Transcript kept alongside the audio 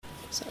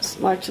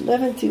March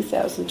 11,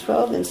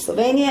 2012 in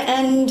Slovenia,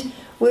 and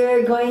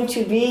we're going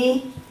to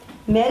be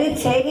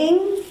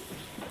meditating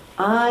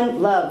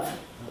on love.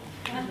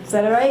 Is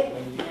that all right?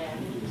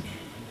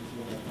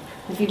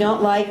 If you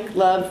don't like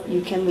love,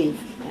 you can leave.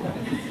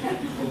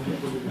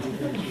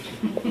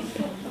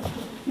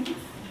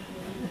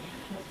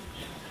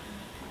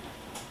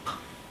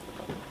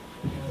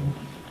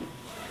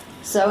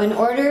 So in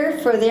order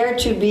for there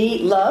to be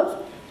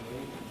love,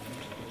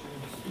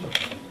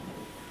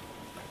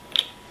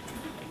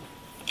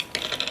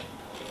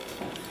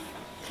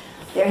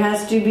 there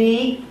has to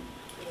be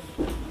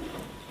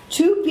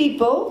two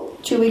people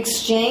to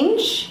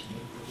exchange,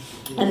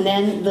 and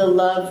then the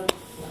love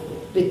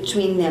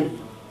between them.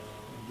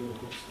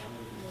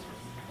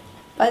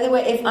 By the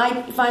way,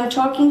 if I'm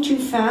talking too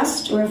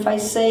fast, or if I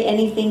say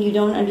anything you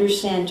don't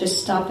understand,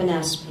 just stop and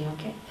ask me,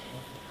 okay?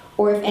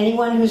 Or if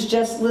anyone who's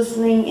just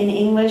listening in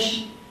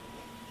English,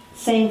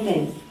 same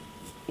thing.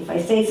 If I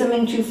say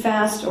something too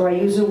fast, or I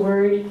use a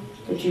word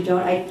that you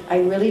don't, I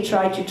really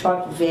try to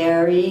talk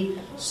very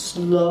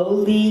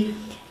slowly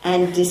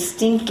and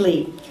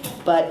distinctly.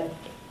 But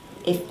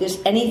if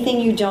there's anything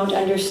you don't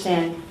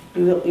understand,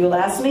 you'll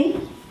ask me?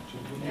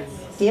 Yes.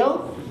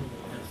 Deal?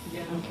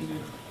 Yeah. Okay.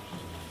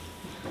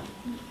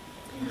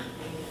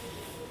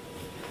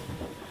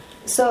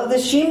 So the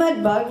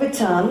Srimad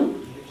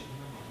Bhagavatam,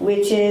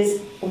 which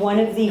is one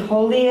of the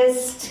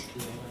holiest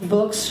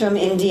books from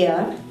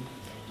India,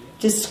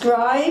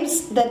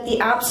 describes that the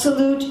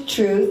absolute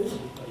truth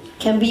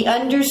can be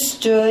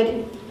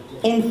understood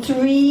in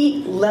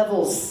three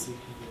levels.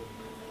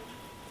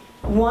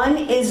 One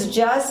is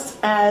just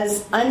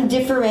as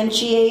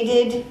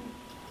undifferentiated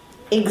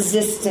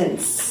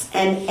existence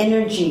and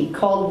energy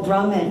called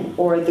Brahman,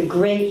 or the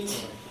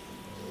Great.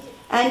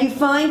 And you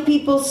find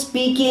people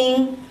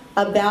speaking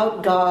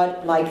about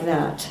God like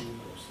that.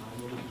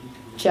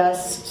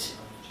 Just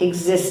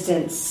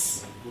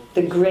existence,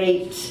 the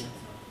Great,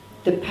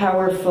 the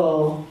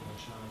powerful,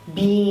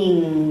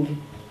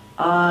 being,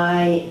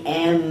 I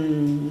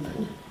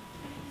am.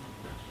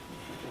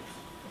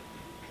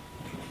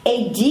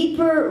 A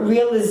deeper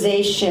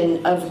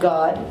realization of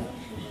God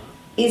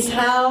is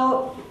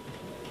how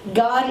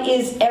God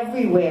is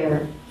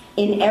everywhere,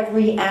 in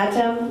every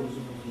atom.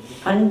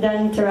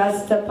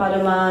 Andantarasta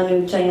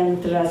paramanu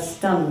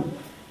chayantarastam.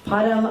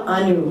 Param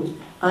anu.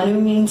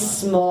 Anu means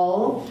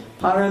small.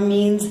 Para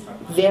means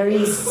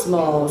very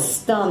small.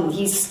 Stam.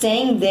 He's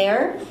staying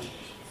there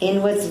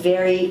in what's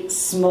very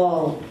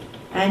small.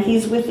 And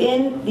he's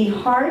within the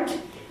heart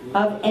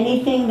of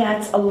anything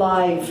that's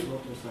alive.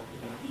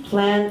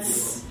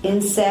 Plants,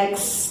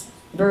 insects,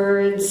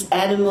 birds,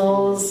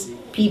 animals,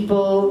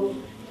 people,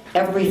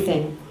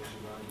 everything.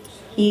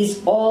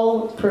 He's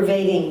all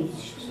pervading.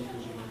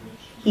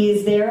 He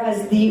is there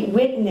as the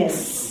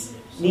witness,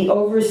 the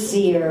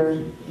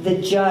overseer, the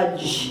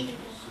judge.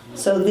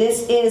 So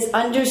this is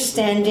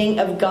understanding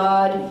of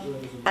God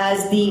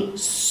as the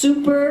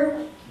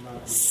super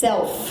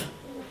self.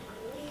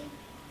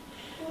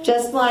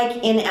 Just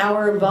like in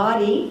our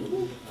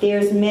body,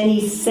 there's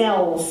many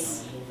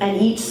cells,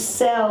 and each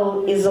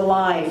cell is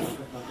alive.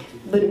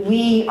 But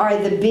we are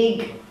the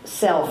big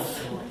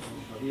self.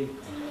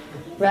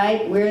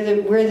 Right?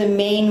 We're the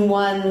main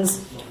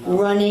ones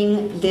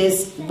running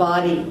this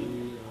body.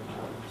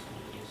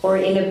 Or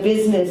in a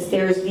business,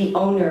 there's the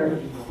owner.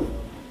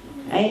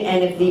 Right?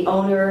 And if the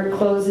owner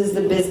closes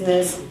the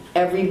business,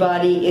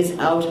 everybody is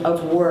out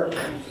of work.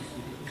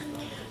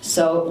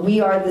 So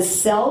we are the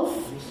self,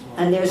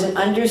 and there's an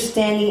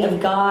understanding of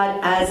God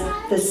as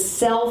the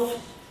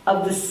self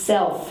of the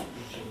self.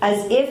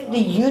 As if the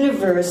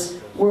universe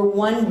were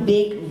one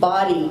big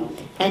body,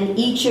 and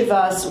each of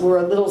us were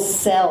a little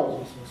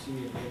cell.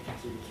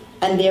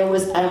 And there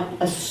was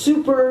a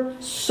super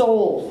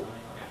soul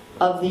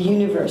of the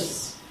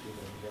universe.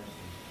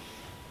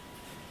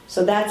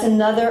 So that's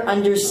another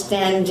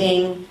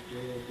understanding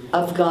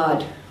of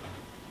God.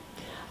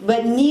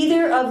 But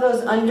neither of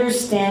those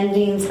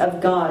understandings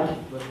of God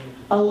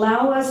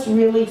allow us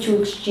really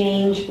to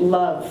exchange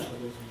love.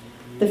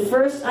 The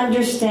first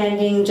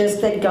understanding,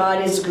 just that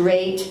God is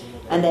great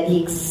and that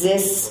He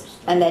exists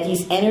and that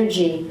He's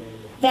energy,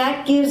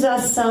 that gives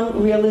us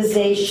some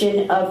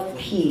realization of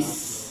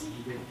peace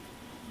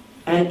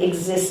and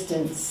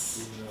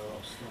existence.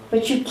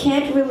 But you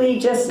can't really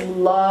just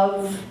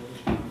love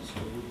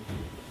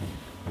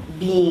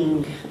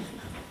being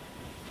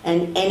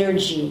and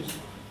energy.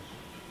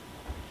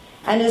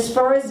 And as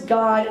far as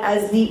God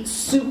as the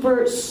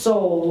super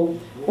soul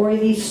or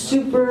the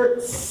super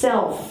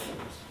self,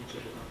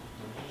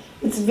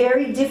 it's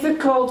very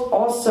difficult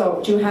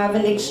also to have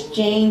an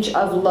exchange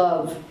of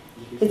love.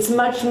 It's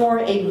much more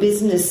a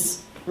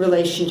business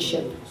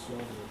relationship.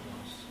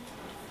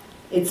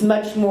 It's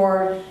much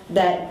more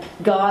that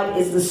God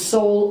is the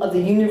soul of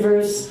the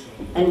universe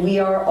and we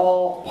are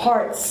all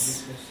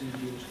parts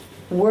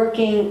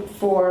working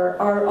for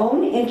our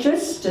own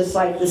interests, just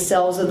like the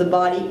cells of the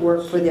body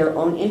work for their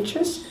own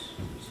interests,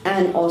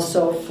 and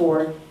also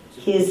for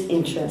His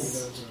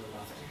interest.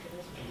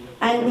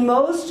 And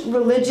most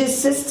religious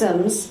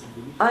systems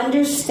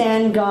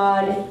understand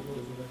God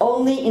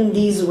only in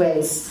these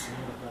ways: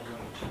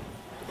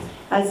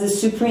 as the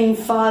Supreme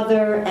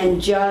Father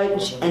and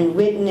Judge and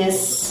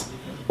Witness,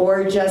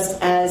 or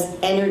just as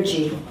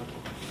energy.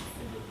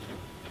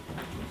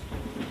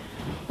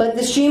 But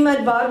the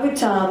Srimad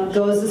Bhagavatam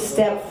goes a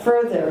step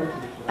further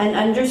and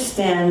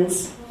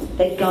understands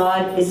that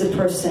God is a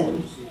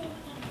person.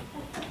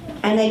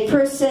 And a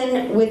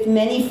person with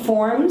many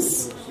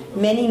forms,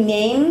 many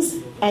names,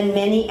 and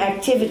many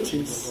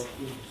activities.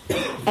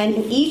 And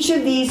in each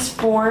of these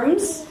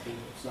forms,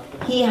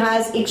 he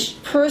has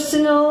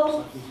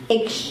personal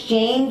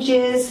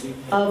exchanges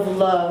of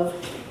love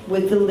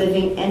with the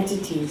living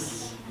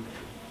entities.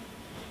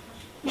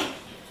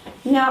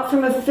 Now,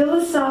 from a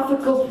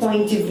philosophical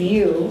point of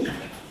view,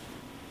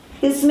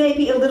 this may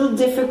be a little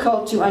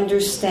difficult to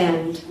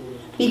understand,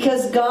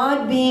 because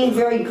God, being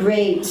very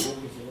great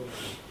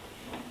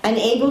and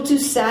able to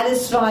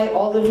satisfy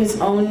all of his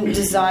own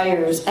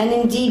desires, and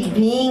indeed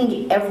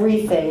being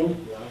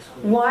everything,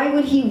 why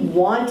would he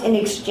want an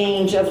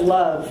exchange of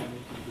love?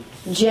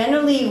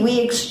 Generally,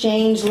 we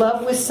exchange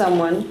love with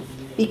someone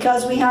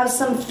because we have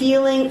some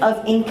feeling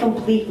of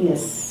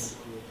incompleteness.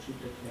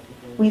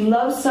 We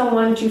love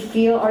someone to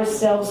feel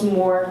ourselves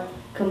more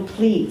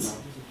complete.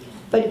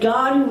 But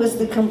God, who was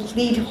the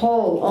complete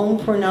whole, Om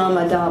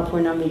Purnamada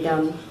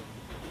Purnamidam,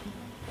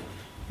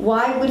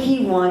 why would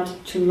he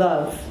want to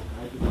love?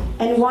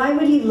 And why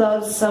would he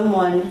love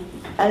someone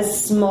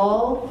as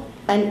small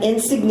and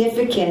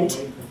insignificant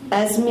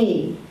as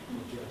me?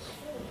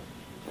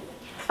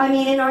 I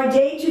mean, in our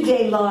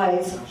day-to-day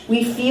lives,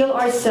 we feel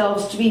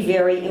ourselves to be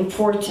very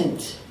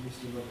important.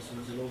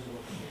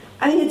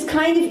 I mean, it's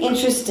kind of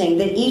interesting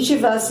that each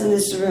of us in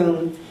this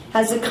room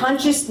has a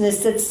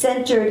consciousness that's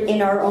centered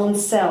in our own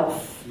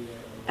self.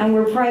 And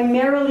we're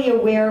primarily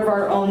aware of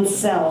our own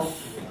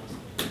self.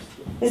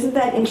 Isn't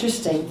that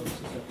interesting?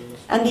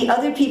 And the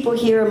other people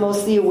here are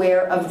mostly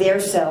aware of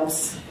their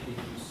selves.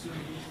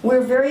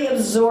 We're very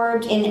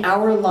absorbed in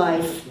our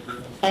life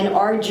and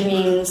our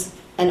dreams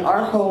and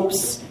our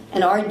hopes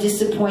and our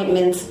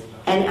disappointments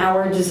and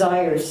our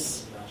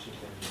desires.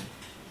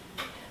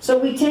 So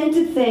we tend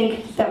to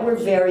think that we're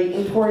very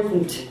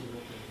important.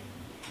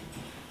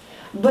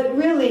 But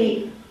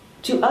really,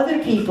 to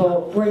other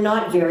people, we're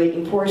not very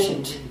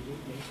important.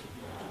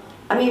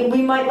 I mean,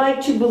 we might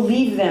like to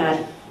believe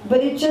that,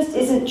 but it just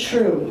isn't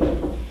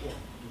true.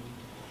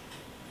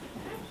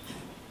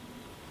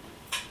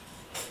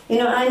 You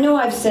know, I know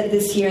I've said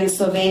this here in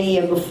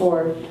Slovenia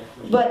before,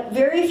 but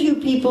very few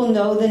people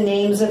know the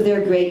names of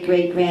their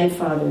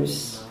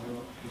great-great-grandfathers.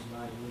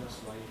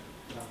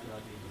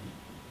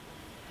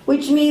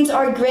 Which means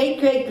our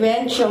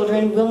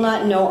great-great-grandchildren will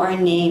not know our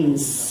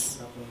names.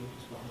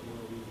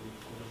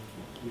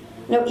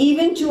 Now,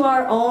 even to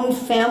our own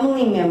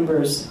family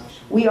members,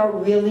 we are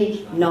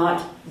really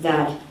not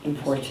that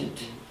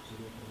important.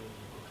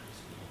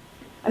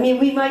 I mean,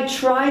 we might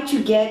try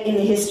to get in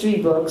the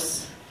history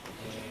books.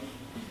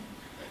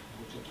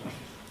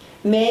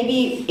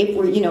 Maybe if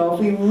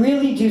we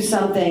really do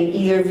something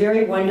either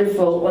very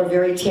wonderful or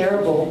very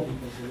terrible,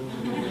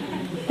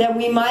 that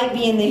we might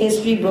be in the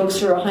history books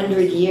for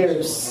 100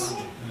 years.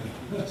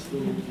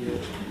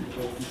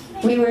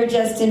 We were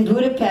just in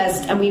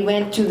Budapest and we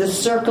went to the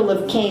Circle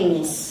of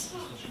Kings,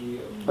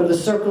 or the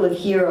Circle of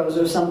Heroes,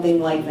 or something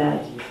like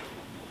that.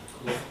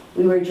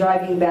 We were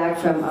driving back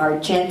from our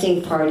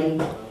chanting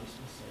party,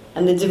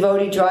 and the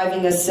devotee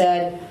driving us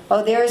said,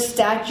 "Oh, there are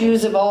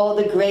statues of all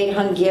the great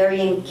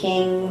Hungarian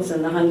kings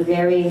and the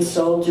Hungarian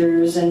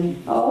soldiers,"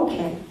 and, oh,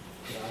 okay.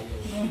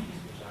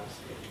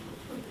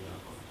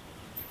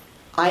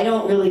 I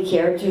don't really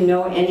care to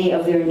know any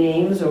of their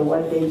names or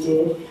what they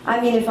did. I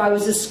mean, if I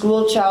was a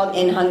school child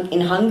in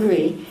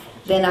Hungary,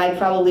 then I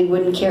probably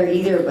wouldn't care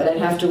either, but I'd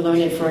have to learn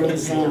it for an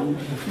exam.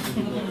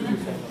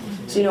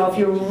 So, if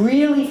you're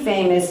really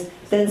famous,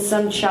 then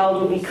some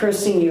child will be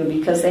cursing you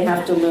because they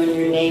have to learn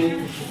your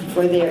name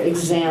for their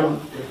exam.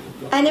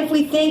 And if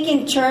we think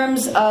in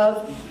terms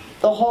of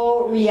the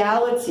whole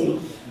reality,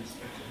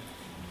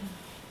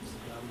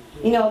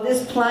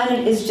 this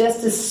planet is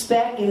just a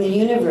speck in the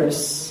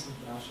universe.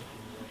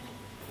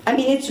 I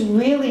mean, it's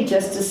really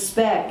just a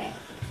speck.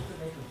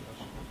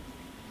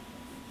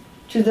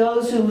 To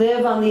those who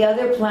live on the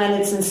other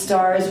planets and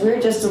stars, we're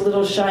just a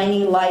little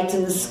shining light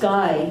in the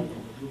sky.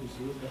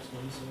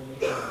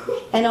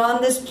 And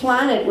on this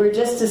planet, we're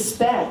just a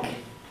speck.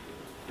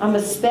 I'm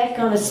a speck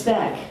on a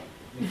speck.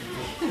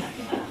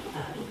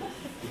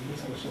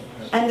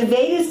 And the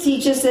Vedas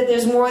teach us that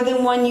there's more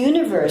than one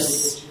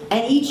universe,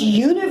 and each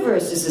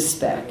universe is a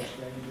speck.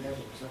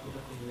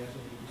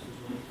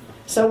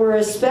 So we're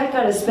a speck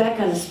on a speck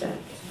on a speck.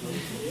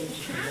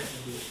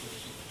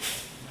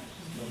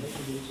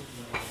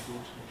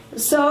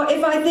 So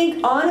if I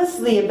think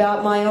honestly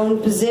about my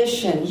own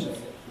position,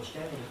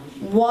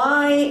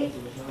 why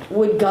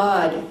would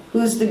God,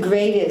 who's the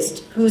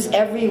greatest, who's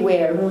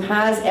everywhere, who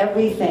has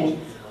everything,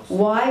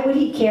 why would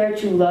he care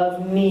to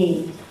love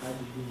me?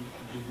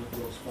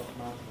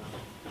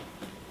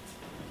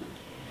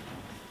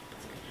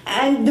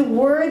 And the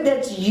word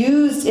that's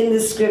used in the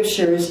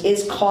scriptures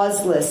is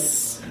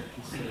causeless.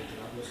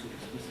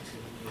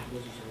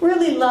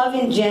 Really, love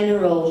in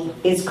general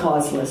is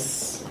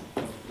causeless.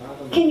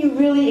 Can you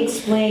really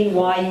explain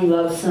why you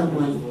love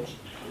someone?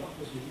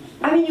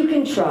 I mean, you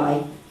can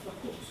try,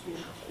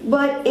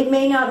 but it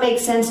may not make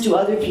sense to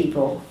other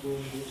people.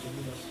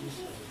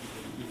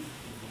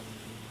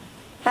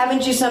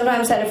 Haven't you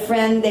sometimes had a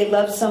friend, they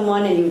love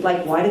someone, and you're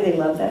like, why do they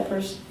love that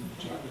person?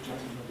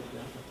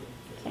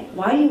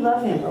 Why do you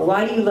love him? Or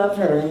why do you love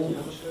her? And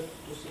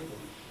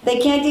they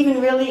can't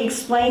even really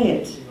explain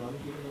it.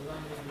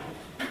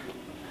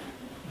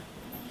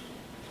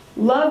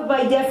 Love,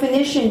 by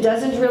definition,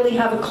 doesn't really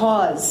have a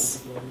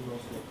cause.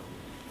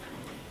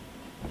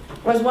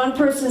 As one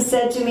person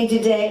said to me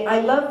today,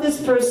 I love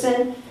this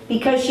person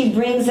because she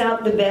brings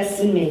out the best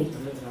in me.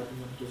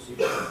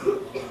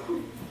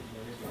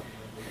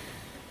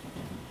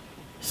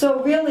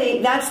 So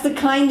really, that's the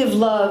kind of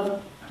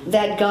love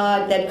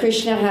that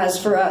Krishna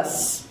has for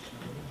us.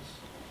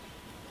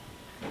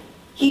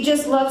 He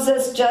just loves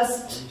us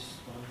just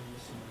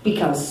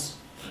because.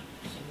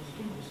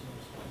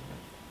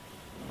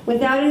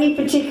 Without any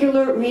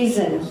particular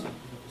reason.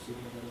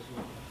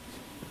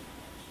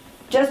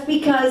 Just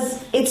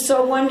because it's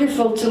so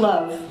wonderful to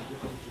love.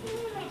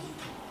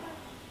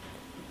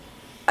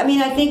 I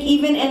mean, I think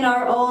even in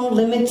our own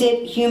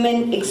limited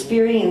human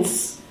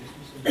experience,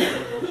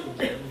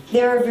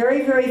 there are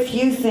very, very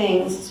few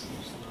things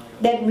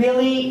that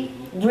really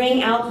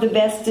bring out the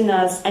best in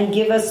us and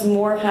give us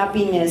more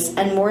happiness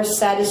and more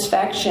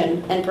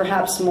satisfaction and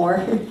perhaps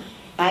more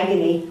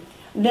agony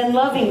than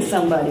loving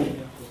somebody.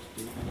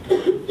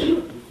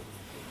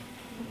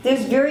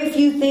 There's very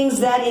few things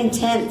that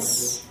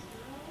intense.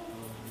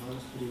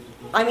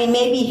 I mean,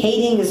 maybe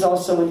hating is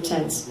also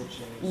intense,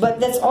 but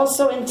that's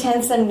also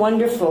intense and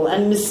wonderful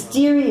and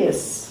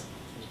mysterious.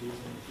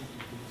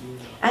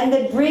 And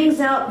that brings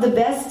out the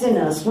best in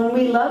us. When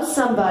we love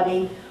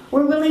somebody,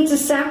 we're willing to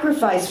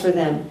sacrifice for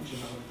them.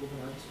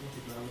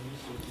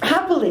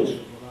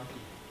 Happily.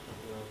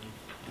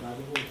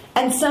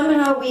 And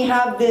somehow we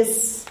have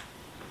this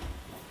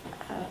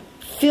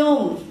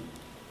film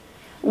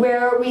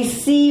where we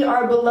see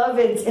our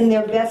beloveds in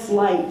their best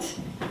light.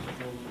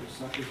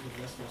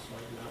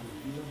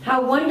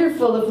 How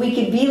wonderful if we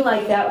could be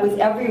like that with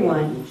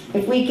everyone.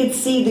 If we could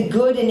see the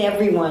good in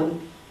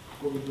everyone.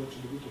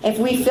 If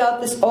we felt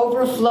this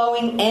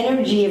overflowing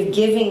energy of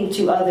giving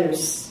to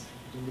others.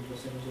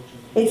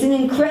 It's an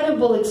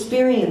incredible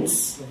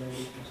experience.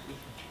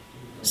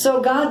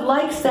 So God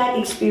likes that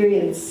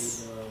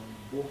experience.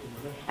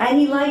 And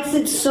He likes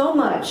it so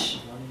much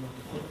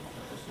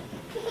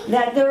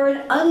that there are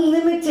an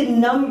unlimited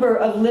number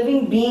of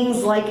living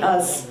beings like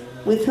us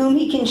with whom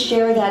He can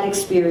share that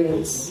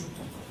experience.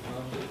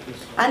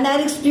 And that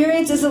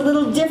experience is a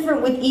little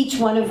different with each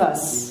one of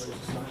us.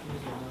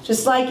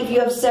 Just like if you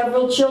have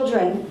several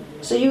children,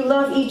 so you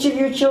love each of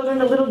your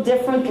children a little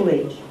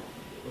differently.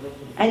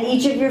 And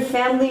each of your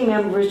family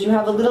members, you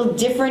have a little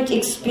different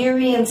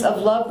experience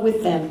of love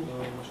with them.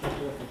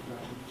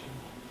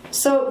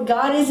 So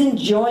God is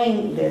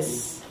enjoying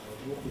this.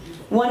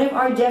 One of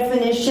our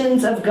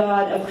definitions of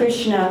God, of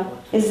Krishna,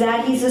 is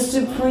that He's a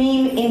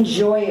supreme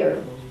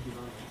enjoyer.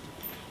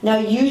 Now,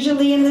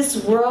 usually in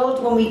this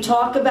world, when we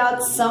talk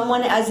about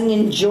someone as an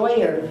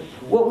enjoyer,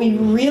 what we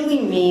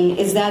really mean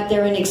is that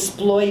they're an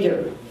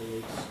exploiter.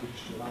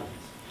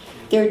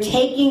 They're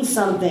taking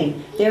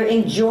something. They're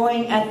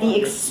enjoying at the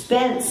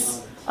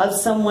expense of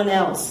someone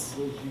else.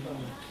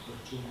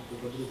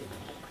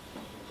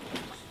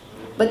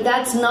 But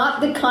that's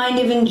not the kind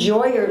of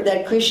enjoyer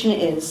that Krishna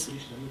is.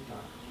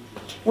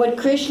 What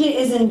Krishna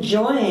is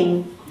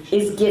enjoying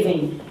is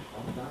giving.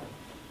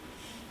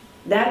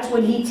 That's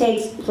what He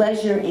takes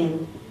pleasure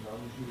in.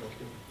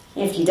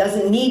 If He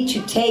doesn't need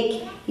to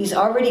take, He's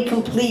already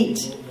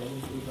complete.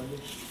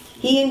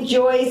 He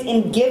enjoys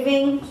in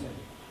giving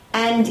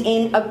and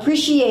in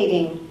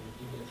appreciating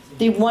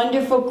the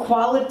wonderful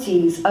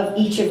qualities of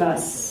each of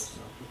us.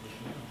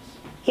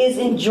 His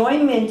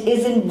enjoyment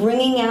is in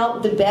bringing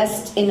out the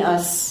best in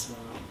us,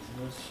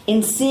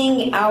 in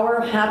seeing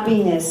our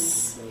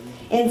happiness,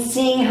 in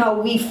seeing how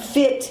we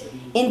fit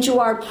into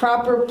our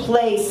proper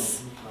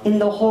place in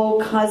the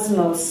whole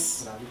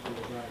cosmos.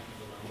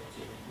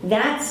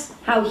 That's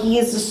how He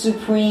is the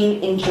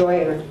supreme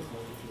enjoyer.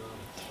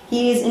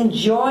 He is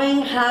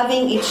enjoying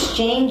having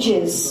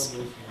exchanges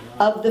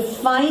of the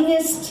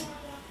finest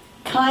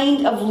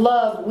kind of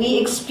love we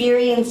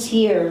experience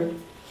here,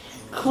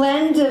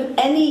 cleansed of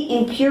any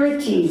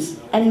impurities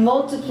and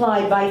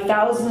multiplied by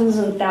thousands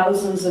and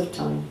thousands of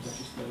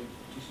times.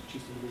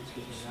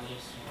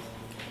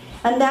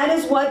 And that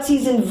is what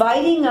He's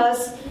inviting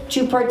us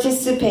to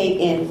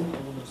participate in.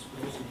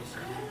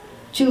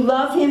 To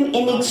love Him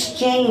in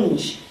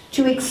exchange,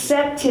 to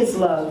accept His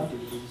love.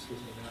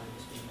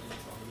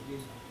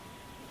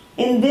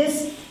 In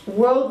this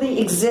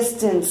worldly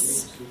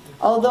existence,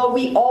 although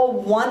we all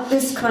want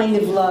this kind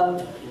of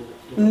love,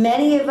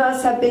 many of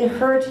us have been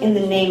hurt in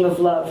the name of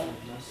love.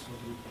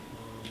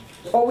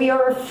 Or we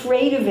are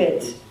afraid of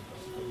it.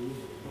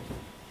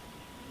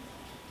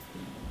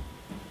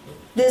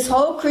 This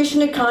whole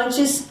Krishna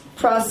conscious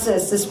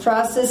process, this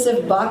process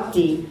of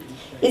bhakti,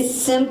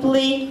 is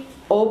simply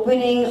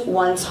opening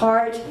one's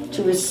heart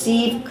to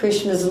receive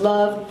Krishna's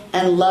love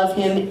and love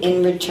him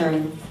in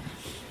return.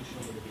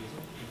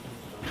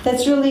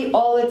 That's really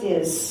all it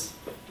is.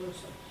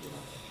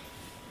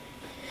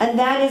 And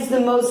that is the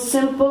most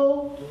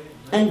simple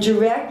and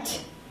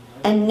direct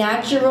and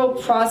natural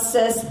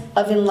process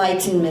of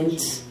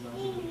enlightenment.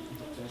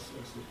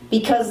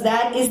 Because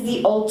that is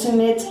the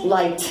ultimate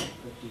light.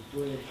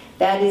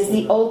 That is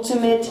the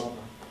ultimate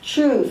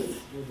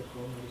truth.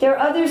 There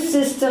are other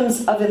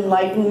systems of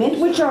enlightenment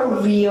which are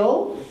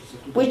real,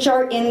 which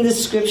are in the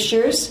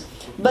scriptures,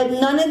 but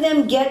none of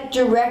them get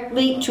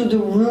directly to the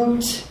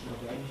root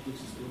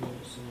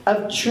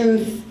of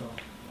truth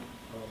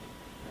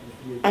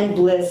and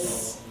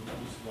bliss.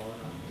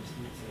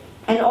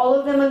 And all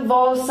of them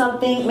involve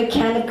something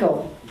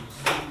mechanical.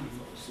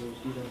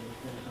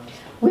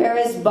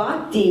 Whereas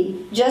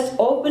bhakti, just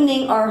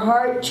opening our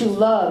heart to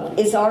love,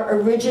 is our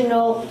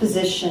original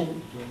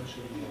position.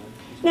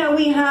 Now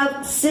we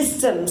have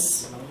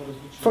systems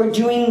for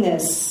doing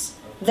this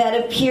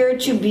that appear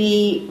to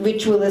be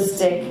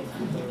ritualistic,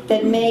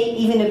 that may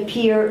even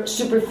appear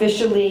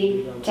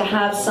superficially to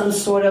have some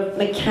sort of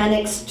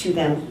mechanics to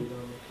them.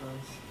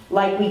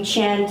 Like we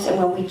chant, and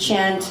when we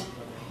chant,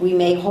 we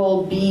may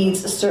hold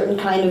beads, a certain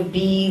kind of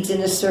beads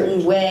in a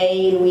certain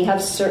way, and we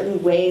have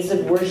certain ways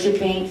of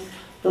worshipping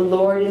the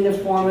Lord in the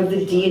form of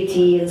the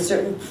deity, and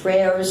certain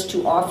prayers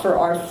to offer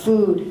our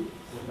food.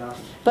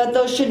 But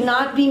those should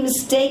not be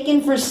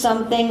mistaken for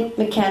something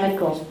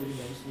mechanical.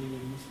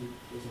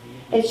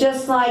 It's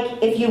just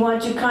like if you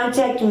want to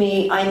contact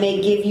me, I may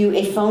give you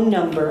a phone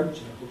number,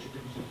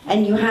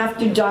 and you have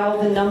to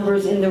dial the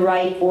numbers in the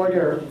right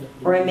order.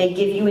 Or I may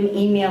give you an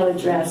email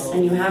address,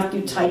 and you have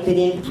to type it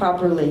in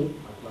properly.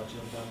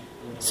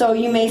 So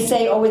you may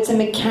say, oh, it's a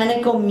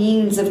mechanical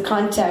means of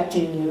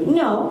contacting you.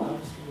 No.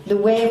 The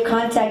way of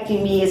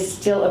contacting me is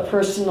still a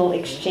personal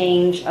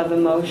exchange of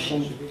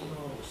emotion.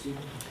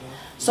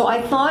 So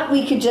I thought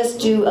we could just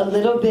do a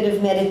little bit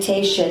of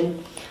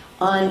meditation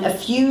on a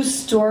few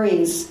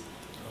stories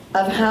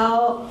of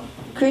how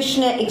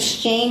Krishna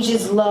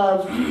exchanges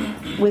love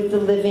with the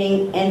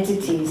living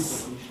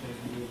entities.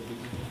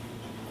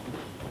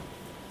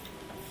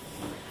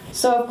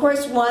 So of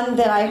course one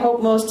that I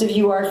hope most of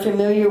you are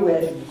familiar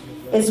with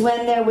is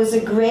when there was a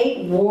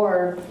great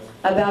war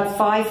about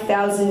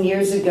 5,000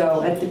 years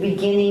ago, at the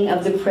beginning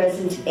of the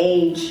present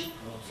age.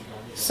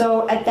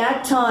 So at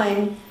that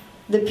time,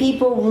 the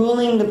people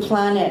ruling the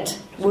planet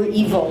were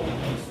evil.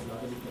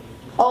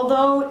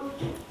 Although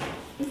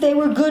they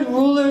were good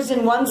rulers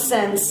in one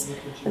sense,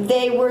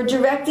 they were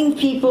directing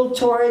people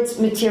towards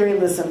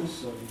materialism.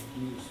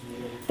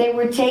 They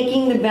were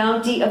taking the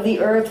bounty of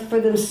the earth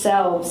for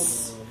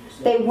themselves.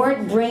 They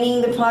weren't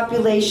bringing the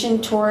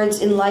population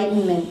towards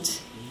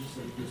enlightenment.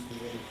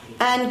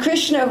 And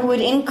Krishna, who had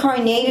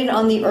incarnated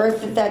on the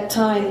earth at that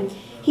time,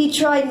 he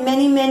tried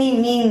many, many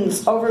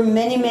means over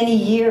many, many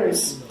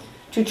years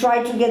to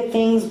try to get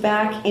things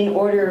back in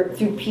order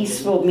through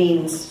peaceful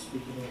means.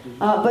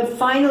 But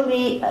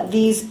finally,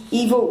 these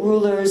evil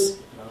rulers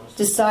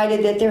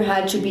decided that there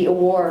had to be a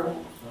war.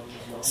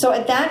 So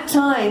at that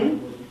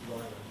time,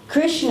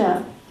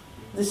 Krishna,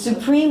 the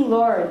Supreme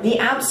Lord, the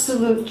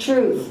Absolute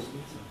Truth,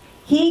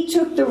 he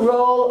took the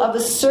role of a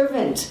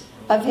servant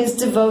of his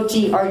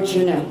devotee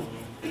Arjuna.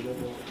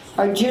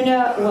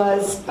 Arjuna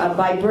was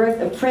by birth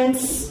a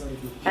prince,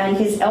 and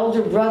his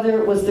elder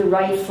brother was the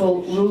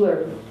rightful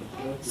ruler.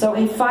 So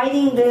in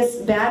fighting this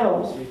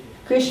battle,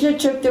 Krishna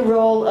took the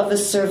role of a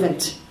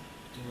servant,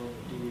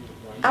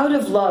 out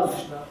of love,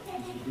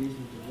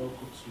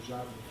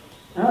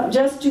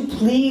 just to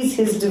please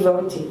his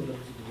devotee.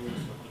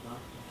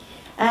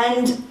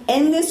 And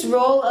in this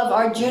role of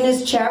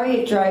Arjuna's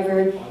chariot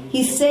driver,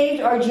 he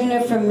saved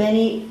Arjuna from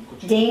many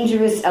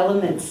dangerous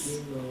elements.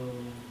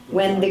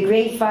 When the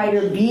great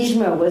fighter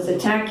Bhishma was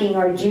attacking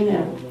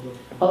Arjuna,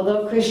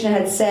 although Krishna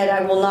had said,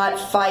 I will not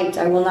fight,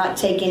 I will not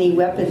take any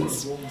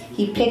weapons,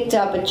 he picked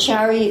up a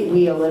chariot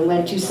wheel and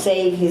went to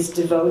save his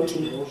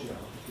devotee.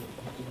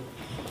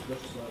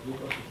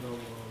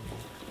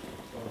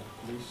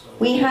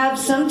 We have,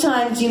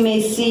 sometimes you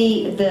may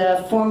see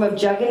the form of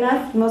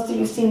Jagannath. Most of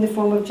you seen the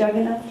form of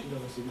Jagannath?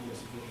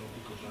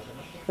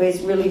 Where he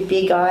has really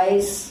big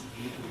eyes,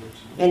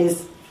 and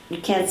you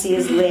can't see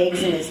his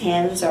legs, and his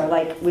hands are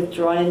like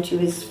withdrawn into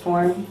his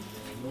form.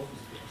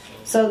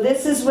 So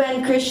this is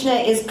when Krishna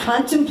is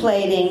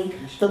contemplating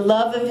the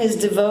love of his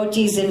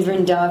devotees in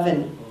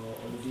Vrindavan.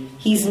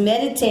 He's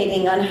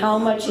meditating on how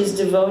much his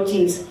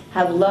devotees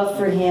have love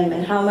for him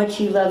and how much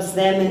he loves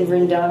them in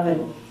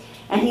Vrindavan.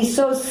 And he's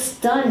so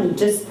stunned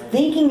just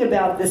thinking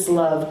about this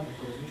love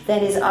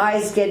that his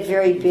eyes get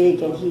very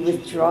big and he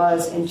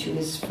withdraws into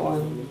his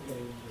form.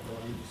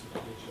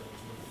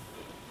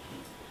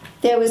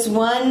 There was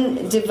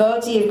one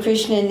devotee of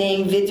Krishna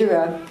named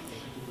Vidura,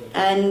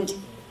 and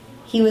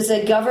he was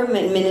a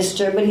government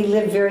minister, but he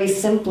lived very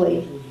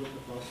simply.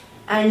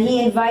 And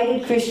he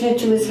invited Krishna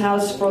to his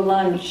house for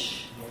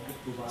lunch.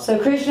 So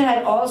Krishna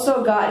had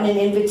also gotten an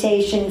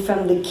invitation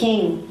from the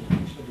king.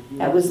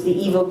 That was the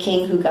evil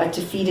king who got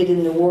defeated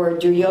in the war,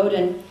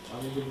 Duryodhan.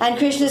 And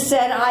Krishna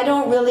said, I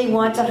don't really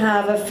want to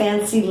have a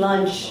fancy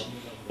lunch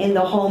in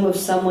the home of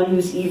someone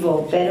who's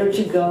evil. Better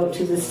to go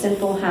to the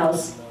simple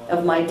house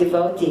of my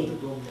devotee.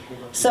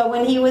 So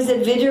when he was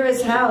at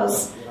Vidura's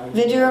house,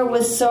 Vidura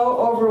was so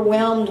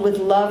overwhelmed with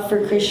love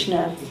for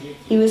Krishna.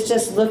 He was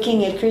just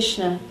looking at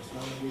Krishna.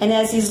 And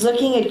as he's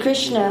looking at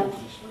Krishna,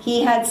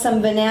 he had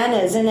some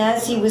bananas. And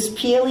as he was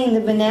peeling the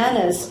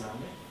bananas,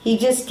 he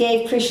just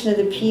gave Krishna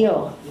the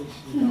peel.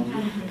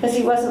 Because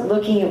he wasn't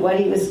looking at what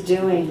he was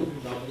doing.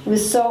 He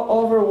was so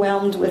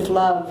overwhelmed with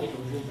love.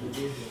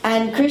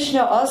 And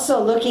Krishna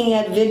also, looking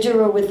at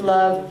Vidura with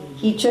love,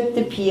 he took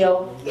the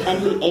peel and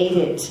he ate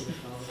it.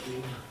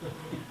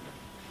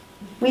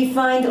 We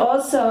find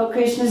also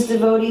Krishna's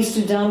devotee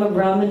Sudama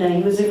Brahmana.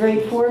 He was a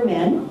very poor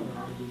man.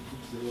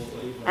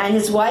 And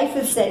his wife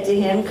had said to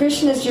him,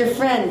 Krishna's your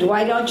friend.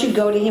 Why don't you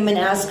go to him and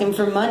ask him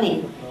for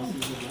money?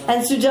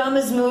 And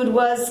Sudama's mood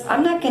was,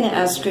 I'm not going to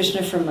ask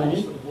Krishna for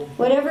money.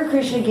 Whatever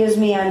Krishna gives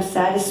me, I'm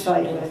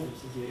satisfied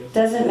with.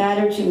 Doesn't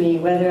matter to me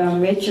whether I'm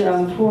rich or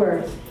I'm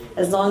poor.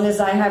 As long as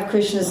I have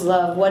Krishna's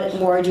love, what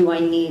more do I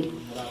need?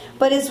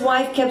 But his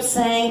wife kept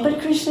saying,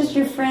 but Krishna's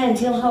your friend.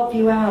 He'll help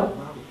you out.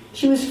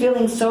 She was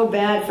feeling so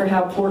bad for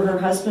how poor her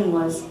husband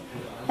was.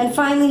 And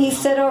finally he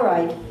said, all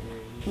right,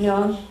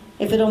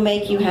 if it'll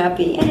make you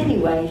happy.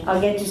 Anyway,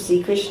 I'll get to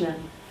see Krishna.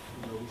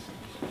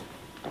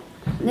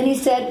 And then he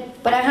said,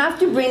 but I have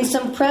to bring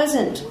some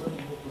present.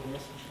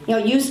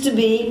 It used to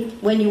be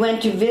when you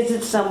went to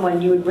visit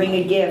someone, you would bring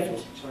a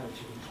gift.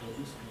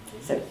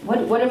 He said,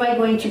 what am I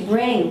going to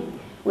bring?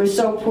 We're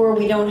so poor,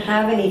 we don't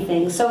have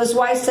anything. So his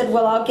wife said,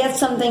 well, I'll get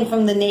something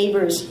from the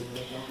neighbors.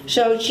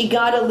 So she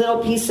got a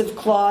little piece of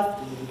cloth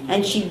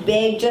and she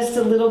baked just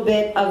a little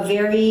bit of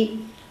very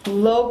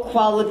low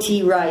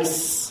quality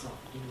rice.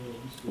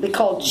 They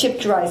call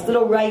chipped rice,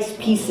 little rice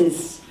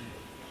pieces.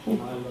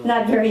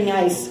 Not very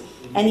nice.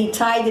 And he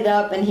tied it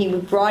up and he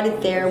brought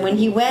it there. When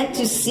he went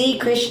to see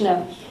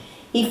Krishna,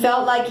 he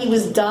felt like he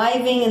was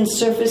diving and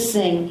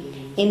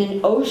surfacing in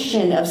an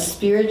ocean of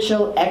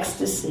spiritual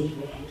ecstasy.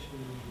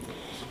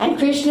 And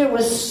Krishna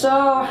was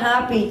so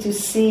happy to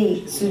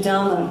see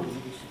Sudama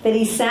that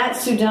he sat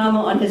Sudama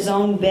on his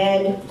own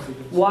bed,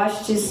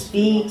 washed his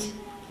feet.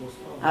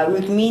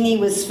 Rukmini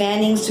was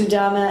fanning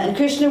Sudama, and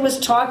Krishna was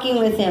talking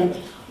with him.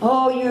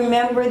 Oh, you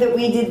remember that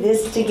we did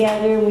this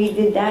together, we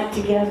did that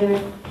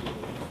together.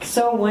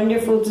 So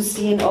wonderful to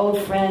see an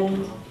old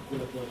friend.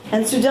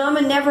 And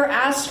Sudama never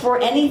asked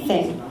for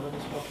anything.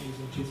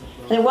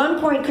 And at one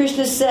point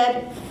Krishna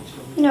said,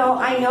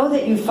 I know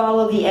that you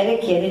follow the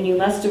etiquette and you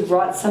must have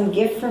brought some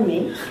gift for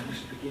me.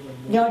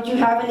 Don't you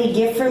have any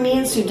gift for me?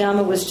 And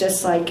Sudama was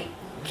just like,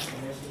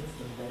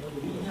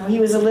 he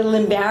was a little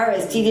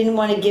embarrassed. He didn't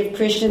want to give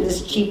Krishna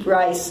this cheap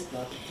rice.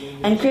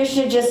 And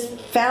Krishna just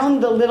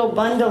found the little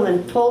bundle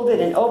and pulled it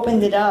and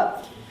opened it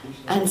up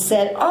and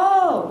said,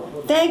 oh,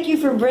 thank you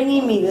for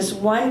bringing me this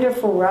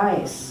wonderful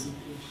rice.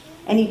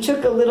 And he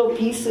took a little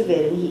piece of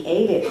it and he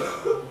ate it.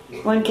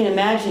 One can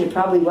imagine it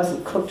probably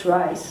wasn't cooked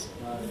rice.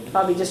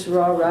 Probably just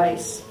raw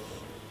rice.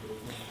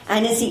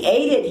 And as he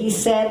ate it, he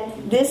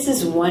said, this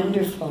is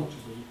wonderful.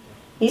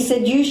 He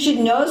said, you should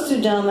know,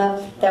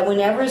 Sudama, that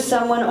whenever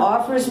someone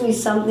offers me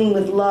something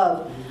with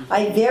love,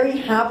 I very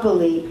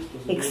happily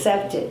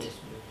accept it.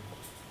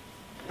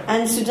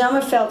 And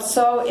Sudama felt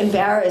so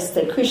embarrassed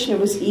that Krishna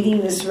was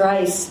eating this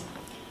rice.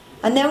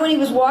 And then when he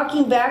was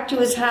walking back to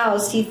his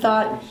house, he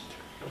thought,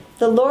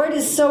 the Lord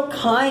is so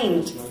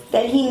kind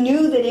that he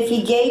knew that if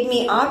he gave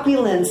me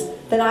opulence,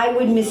 that I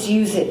would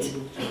misuse it.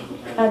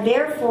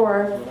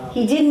 Therefore,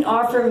 he didn't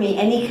offer me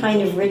any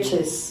kind of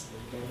riches.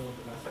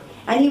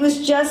 And he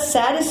was just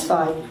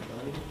satisfied.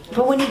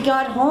 But when he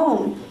got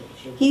home,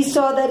 he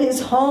saw that his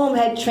home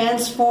had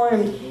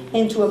transformed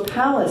into a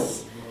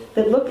palace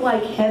that looked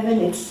like heaven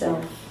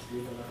itself.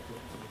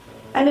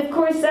 And of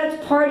course,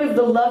 that's part of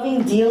the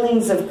loving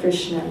dealings of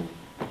Krishna.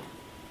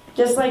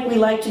 Just like we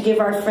like to give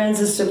our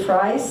friends a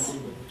surprise,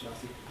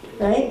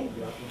 right?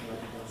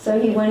 So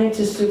he wanted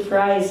to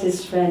surprise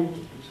his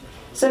friend.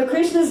 So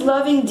Krishna's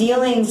loving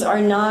dealings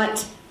are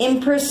not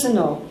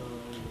impersonal.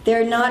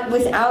 They're not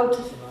without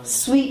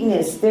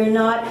sweetness. They're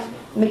not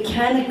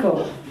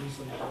mechanical.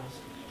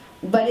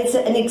 But it's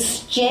an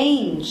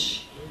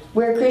exchange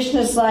where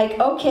Krishna's like,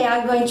 okay,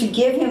 I'm going to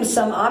give him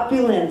some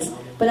opulence,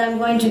 but I'm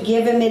going to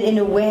give him it in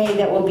a way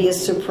that will be a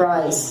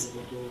surprise.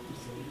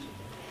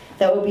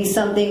 That will be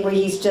something where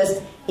he's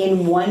just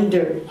in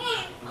wonder.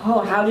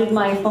 Oh, how did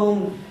my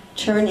home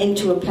turn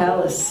into a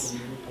palace?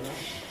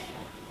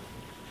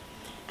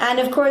 And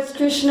of course,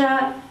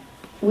 Krishna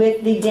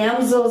with the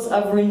damsels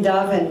of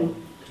Vrindavan,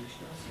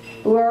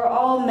 who are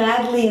all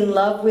madly in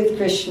love with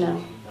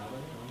Krishna.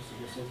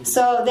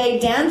 So they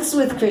dance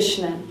with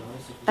Krishna.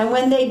 And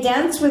when they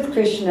dance with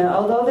Krishna,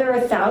 although there are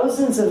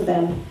thousands of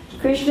them,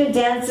 Krishna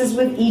dances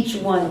with each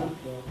one.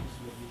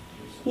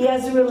 He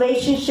has a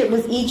relationship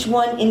with each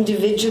one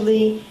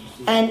individually,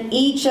 and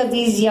each of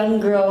these young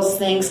girls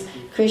thinks,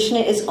 Krishna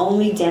is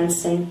only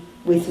dancing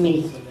with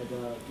me.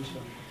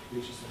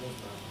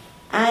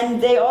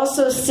 And they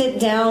also sit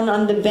down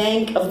on the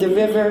bank of the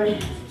river,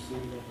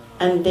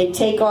 and they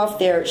take off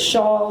their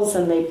shawls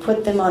and they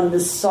put them on the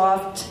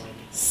soft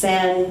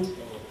sand.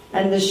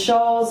 And the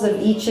shawls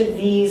of each of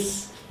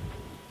these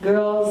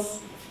girls,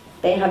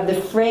 they have the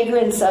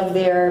fragrance of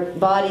their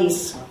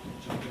bodies,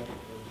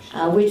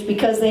 which,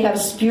 because they have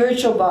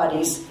spiritual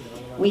bodies,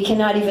 we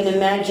cannot even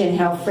imagine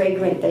how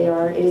fragrant they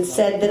are. It is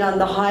said that on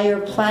the higher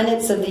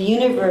planets of the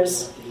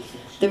universe,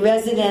 the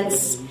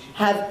residents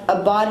have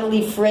a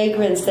bodily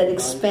fragrance that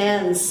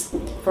expands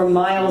for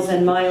miles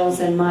and miles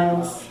and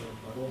miles.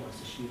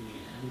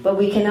 But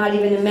we cannot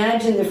even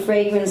imagine the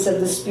fragrance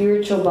of the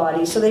spiritual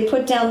body. So they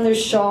put down their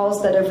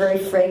shawls that are very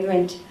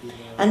fragrant.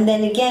 And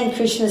then again,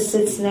 Krishna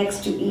sits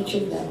next to each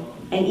of them.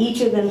 And each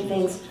of them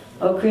thinks,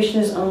 oh,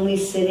 Krishna's only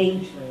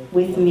sitting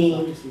with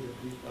me.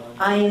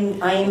 I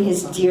am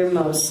his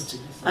dearmost.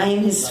 I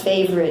am his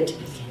favorite.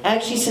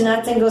 Actually,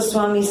 Sanatana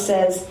Goswami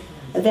says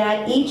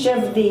that each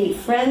of the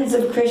friends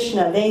of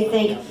Krishna, they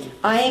think,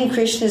 I am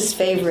Krishna's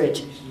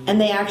favorite. And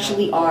they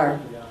actually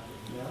are.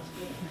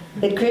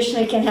 That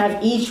Krishna can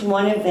have each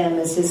one of them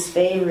as his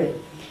favorite.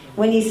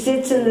 When he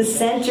sits in the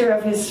center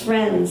of his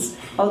friends,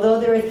 although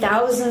there are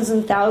thousands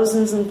and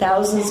thousands and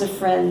thousands of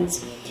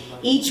friends,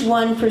 each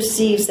one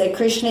perceives that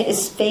Krishna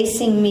is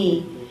facing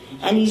me,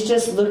 and he's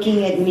just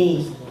looking at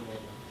me,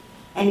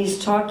 and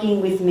he's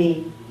talking with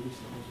me.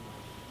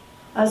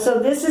 So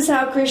this is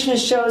how Krishna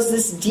shows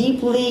this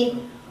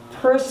deeply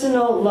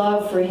personal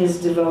love for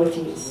his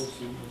devotees.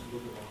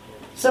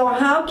 So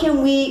how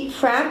can we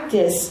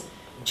practice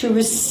to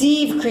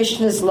receive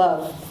Krishna's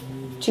love,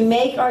 to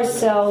make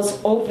ourselves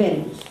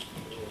open?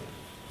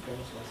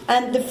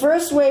 And the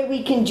first way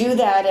we can do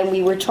that, and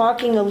we were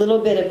talking a little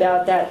bit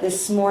about that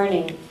this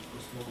morning,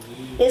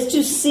 is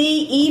to see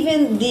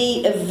even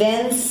the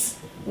events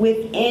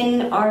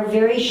within our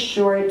very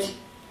short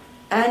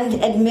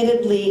and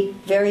admittedly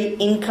very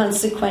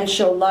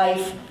inconsequential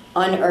life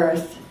on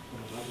earth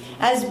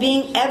as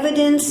being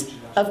evidence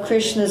of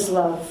Krishna's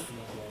love.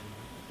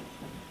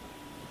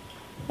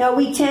 Now,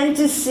 we tend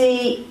to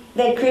see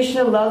that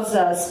Krishna loves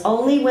us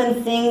only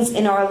when things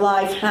in our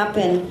life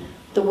happen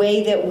the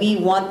way that we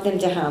want them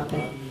to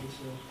happen.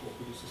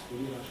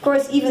 Of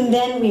course, even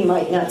then we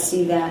might not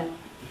see that.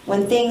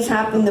 When things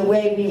happen the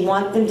way we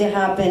want them to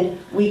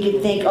happen, we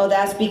could think, oh,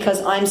 that's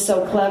because I'm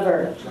so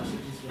clever,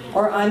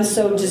 or I'm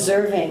so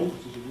deserving,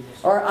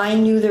 or I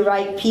knew the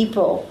right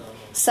people.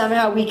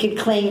 Somehow we could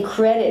claim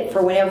credit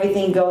for when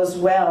everything goes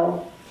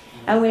well.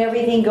 And when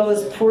everything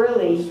goes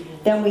poorly,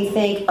 then we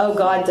think, oh,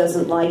 God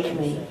doesn't like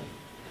me.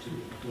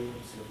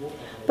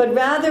 But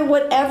rather,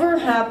 whatever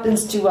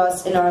happens to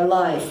us in our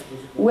life,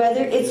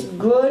 whether it's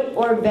good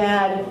or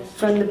bad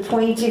from the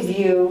point of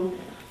view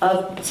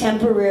of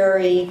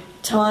temporary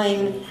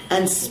time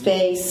and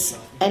space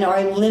and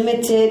our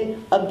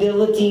limited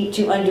ability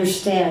to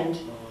understand,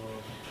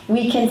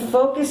 we can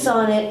focus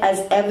on it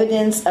as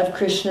evidence of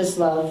Krishna's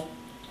love.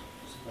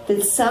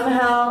 That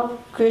somehow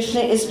Krishna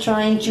is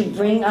trying to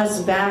bring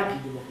us back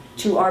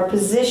to our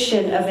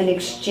position of an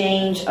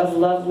exchange of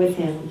love with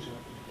him.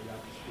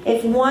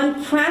 If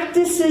one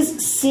practices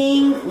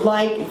seeing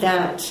like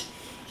that,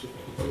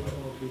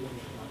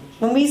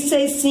 when we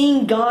say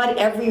seeing God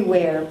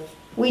everywhere,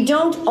 we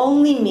don't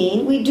only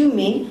mean, we do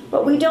mean,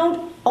 but we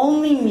don't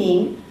only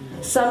mean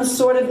some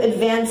sort of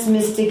advanced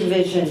mystic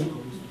vision.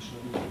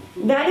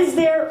 That is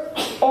there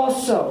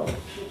also.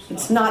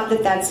 It's not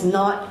that that's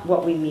not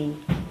what we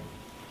mean.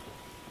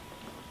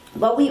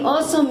 But we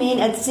also mean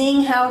at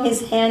seeing how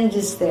his hand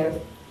is there.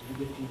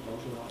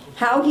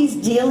 How he's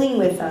dealing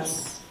with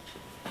us.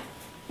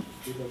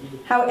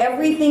 How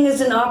everything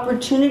is an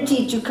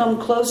opportunity to come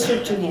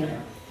closer to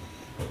him.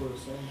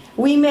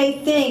 We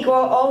may think,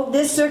 well,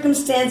 this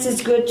circumstance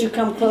is good to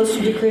come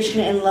closer to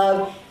Krishna in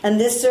love, and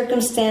this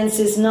circumstance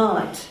is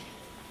not.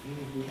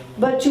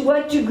 But to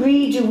what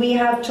degree do we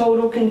have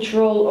total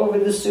control over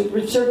the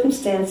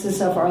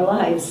circumstances of our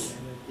lives?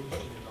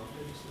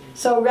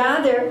 So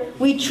rather,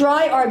 we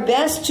try our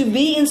best to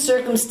be in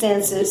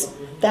circumstances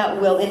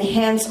that will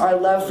enhance our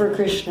love for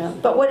Krishna.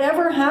 But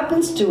whatever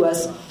happens to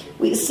us,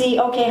 we see,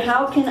 okay,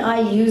 how can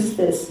I use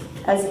this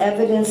as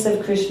evidence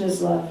of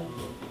Krishna's love?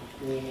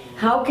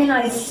 How can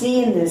I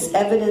see in this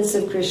evidence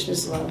of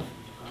Krishna's love?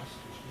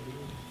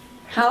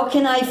 How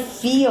can I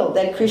feel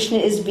that Krishna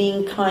is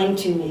being kind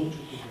to me?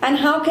 And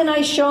how can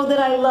I show that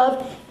I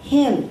love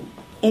him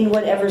in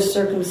whatever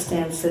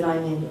circumstance that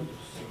I'm in?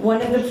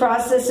 One of the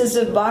processes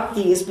of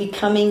bhakti is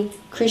becoming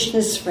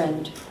Krishna's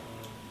friend.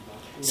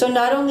 So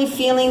not only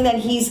feeling that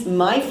he's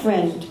my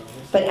friend,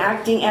 but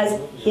acting as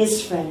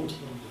his friend.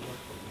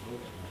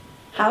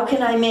 How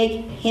can I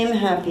make him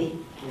happy?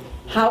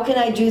 How can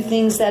I do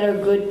things that are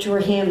good for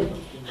him?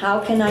 How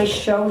can I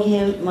show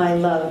him my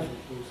love?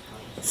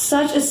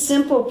 Such a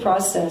simple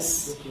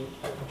process.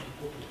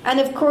 And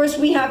of course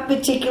we have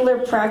particular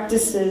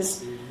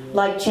practices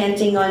like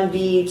chanting on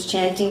beads,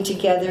 chanting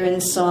together in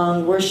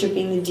song,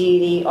 worshipping the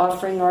deity,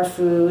 offering our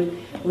food,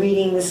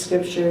 reading the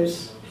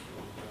scriptures.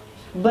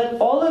 But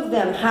all of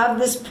them have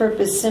this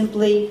purpose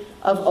simply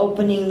of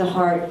opening the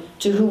heart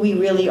to who we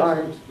really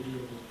are.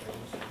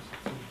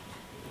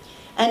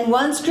 And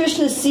once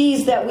Krishna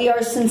sees that we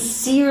are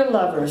sincere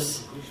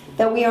lovers,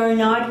 that we are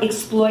not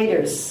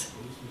exploiters,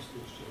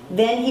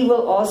 then he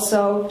will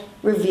also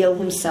reveal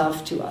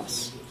himself to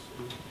us.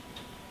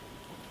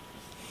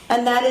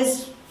 And that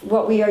is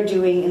what we are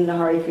doing in the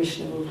Hare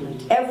Krishna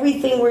movement.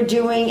 Everything we're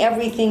doing,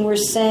 everything we're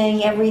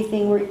saying,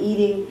 everything we're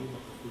eating,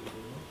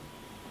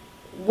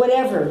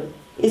 whatever,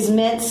 is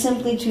meant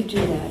simply to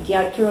do that.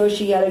 Yat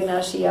karoshi yat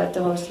agnashi yat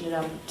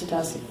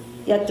tahostadasi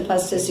yat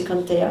tapastasi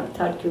kanteya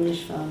tat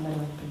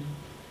kurishvam.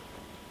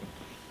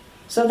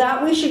 So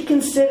that we should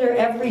consider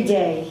every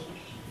day,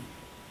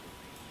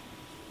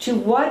 to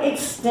what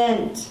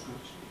extent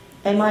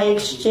am I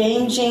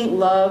exchanging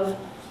love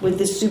with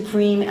the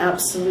Supreme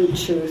Absolute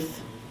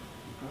Truth?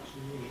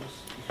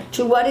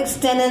 To what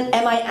extent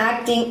am I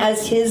acting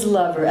as His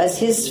lover, as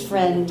His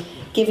friend,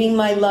 giving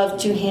my love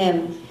to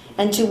Him?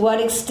 And to what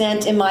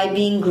extent am I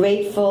being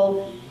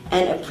grateful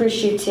and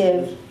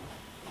appreciative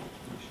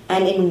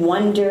and in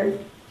wonder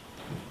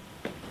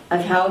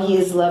of how He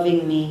is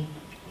loving me?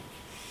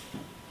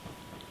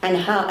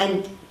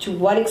 And to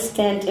what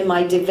extent am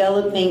I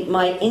developing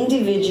my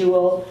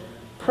individual,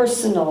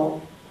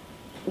 personal,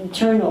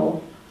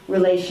 internal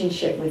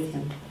relationship with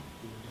Him?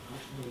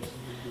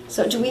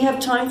 So do we have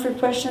time for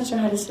questions, or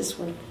how does this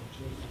work?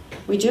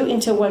 We do?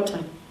 Until what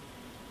time?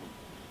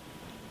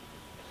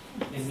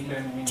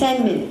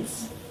 10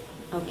 minutes.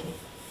 Okay.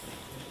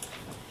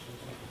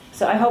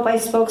 So I hope I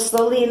spoke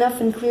slowly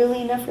enough and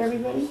clearly enough for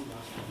everybody.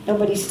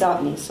 Nobody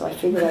stopped me, so I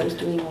figured I was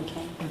doing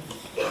okay.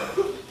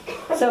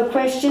 So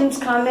questions,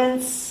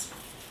 comments,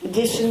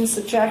 additions,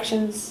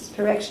 subtractions,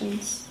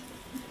 corrections?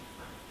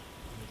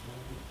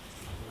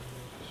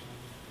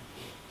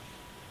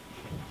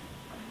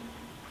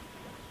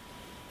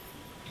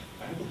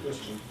 I have a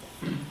question.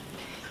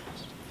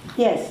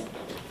 Yes.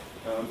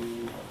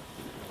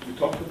 You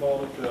talked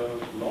about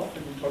love,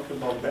 and you talked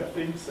about bad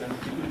things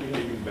and people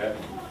behaving bad.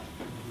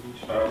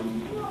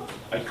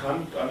 I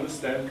can't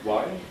understand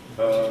why,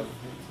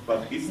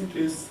 but isn't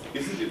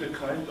it a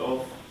kind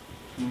of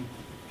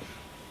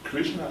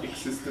Krishna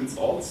existence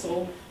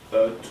also,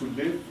 to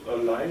live a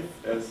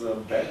life as a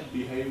bad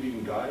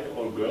behaving guy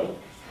or girl?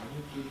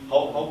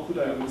 How could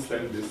I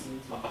understand this?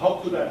 How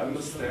could I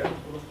understand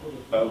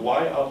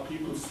why are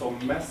people so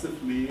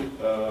massively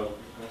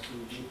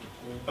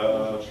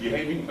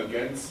behaving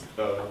against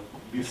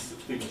these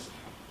things?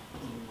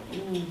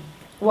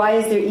 Why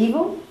is there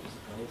evil?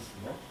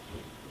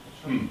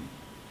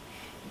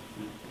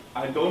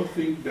 I don't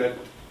think that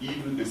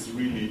evil is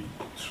really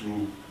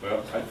true.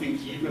 I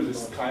think evil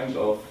is kind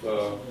of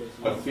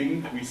a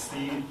thing we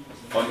see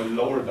on a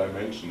lower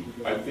dimension.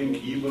 I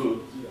think evil,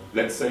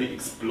 let's say,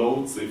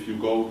 explodes if you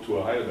go to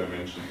a higher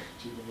dimension.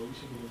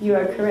 You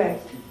are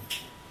correct.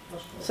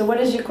 So what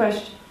is your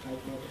question?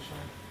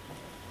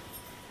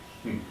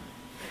 I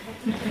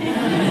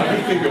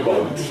will think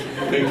about it.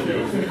 Thank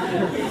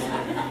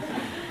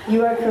you.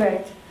 You are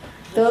correct.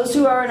 Those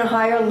who are in a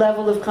higher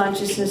level of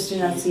consciousness do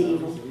not see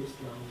evil.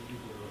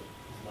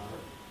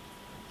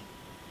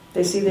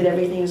 They see that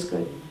everything is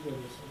good.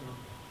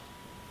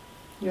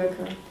 You are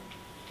correct.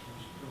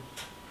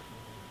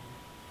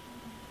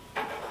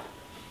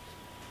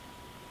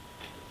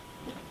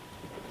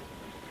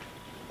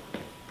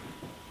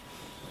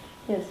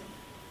 Yes.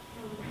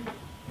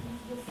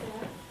 The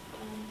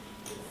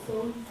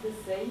soul is the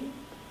same.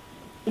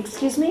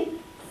 Excuse me?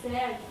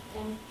 Sad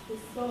and the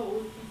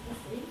soul is the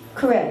same.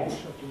 Correct.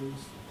 You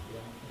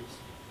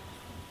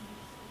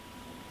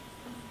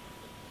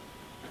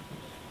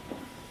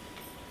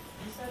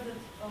said that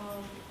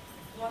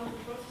one of the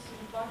processes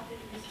of bhakti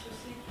is to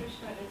see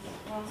Krishna as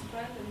one's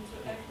friend and to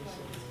act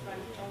like his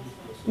friend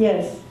also.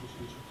 Yes.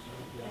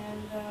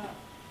 And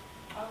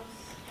I was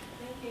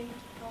thinking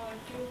how I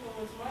feel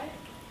towards my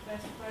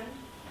best friend.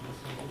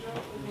 Joe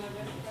is my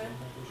best friend.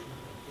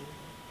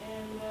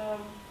 And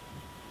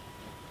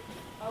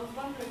I was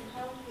wondering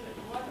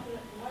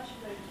what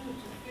should I do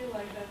to feel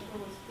like that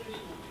towards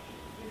Krishna?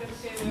 Because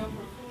okay, we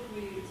offer food,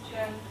 we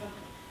chant, but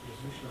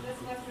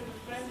that's not really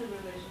a friendly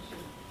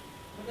relationship.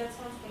 But that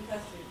sounds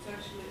fantastic, to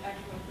actually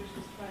act like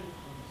Krishna's friend.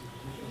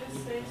 Could you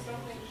just say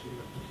something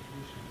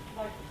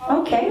like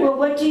how... Okay, well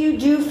what do you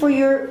do for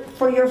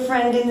your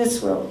friend in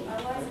this world? I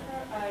like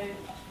her, I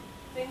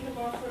think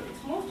about her.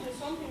 It's mostly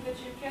something that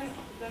you can,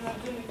 they're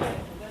not doing it.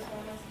 That's why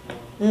I'm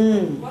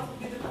asking. What would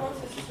be the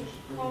process to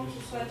come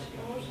to such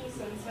emotions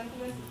and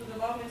sentiments that would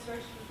allow me to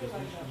actually feel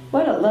like that?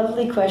 What a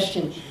lovely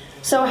question.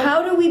 So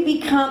how do we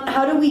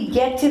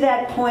get to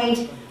that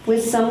point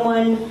with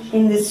someone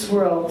in this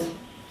world?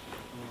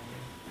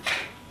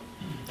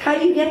 How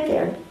do you get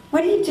there?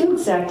 What do you do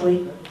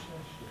exactly?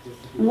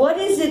 What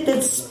is it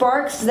that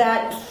sparks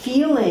that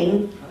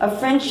feeling of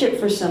friendship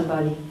for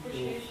somebody?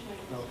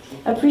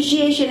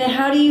 Appreciation. And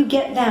how do you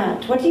get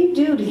that? What do you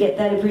do to get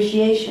that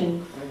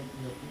appreciation?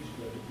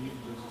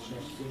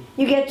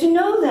 You get to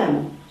know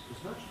them.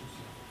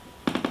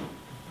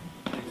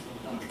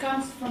 It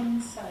comes from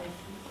inside.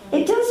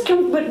 It does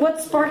come, but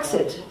what sparks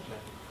it?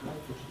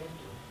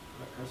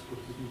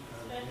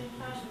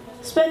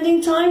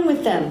 Spending time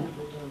with them.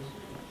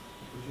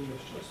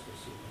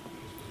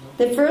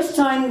 The first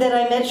time that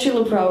I met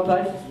Srila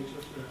Prabhupada,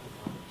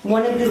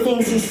 one of the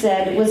things he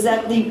said was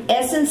that the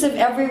essence of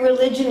every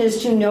religion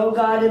is to know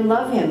God and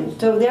love Him.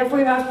 So therefore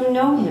you have to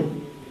know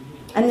Him.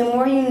 And the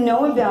more you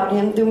know about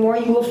Him, the more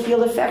you will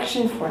feel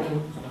affection for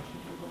Him.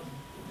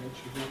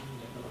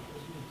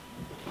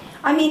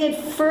 I mean,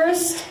 at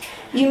first,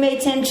 you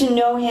may tend to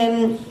know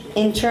Him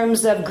in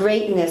terms of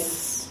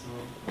greatness.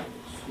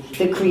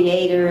 The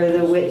Creator,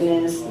 the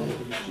Witness,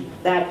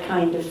 that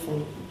kind of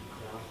thing.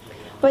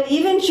 But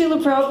even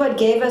Srila Prabhupada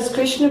gave us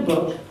Krishna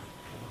book.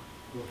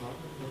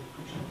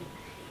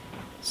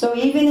 So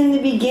even in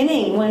the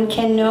beginning, one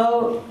can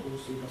know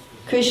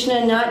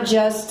Krishna not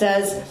just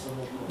as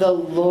the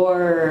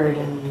Lord.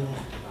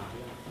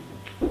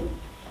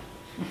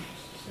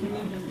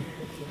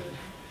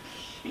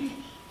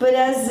 But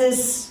as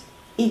this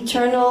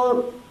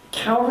eternal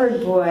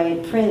cowherd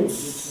boy,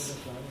 prince,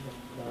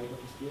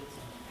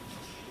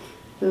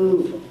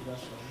 who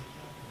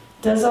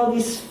does all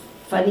these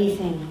funny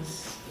things.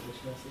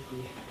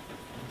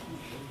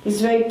 He's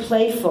very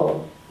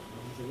playful.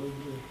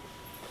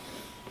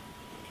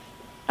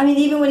 I mean,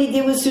 even what he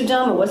did with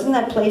Sudama, wasn't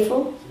that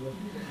playful?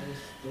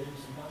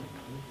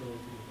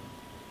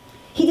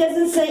 He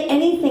doesn't say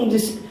anything.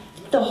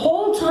 The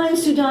whole time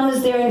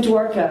Sudama's there in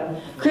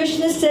Dwarka,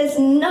 Krishna says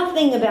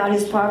nothing about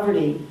his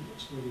poverty.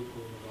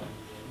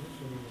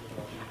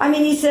 I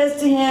mean, he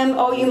says to him,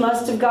 oh, you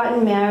must have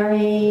gotten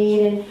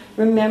married, and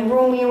remember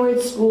when we were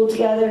at school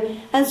together?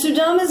 And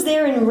Sudama's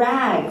there in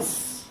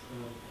rags.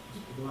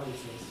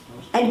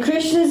 And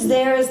Krishna's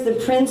there as the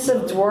prince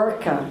of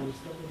Dwarka,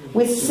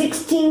 with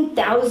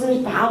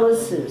 16,000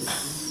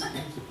 palaces.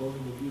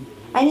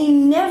 And he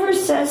never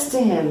says to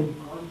him,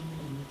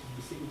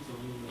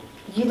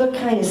 you look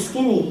kind of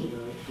skinny.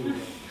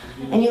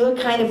 And you look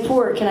kind of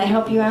poor. Can I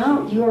help you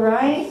out? You all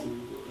right?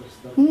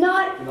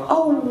 Not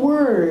a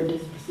word.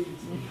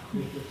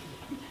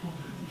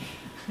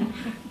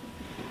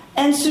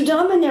 And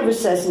Sudama never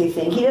says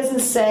anything. He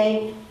doesn't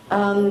say,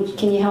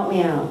 can you help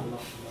me out?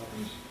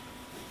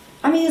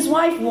 I mean, his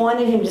wife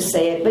wanted him to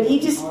say it, but he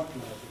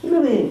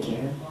really didn't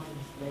care.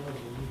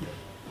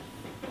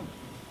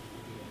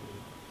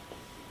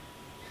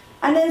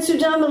 And then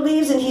Sudama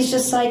leaves and he's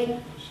just like,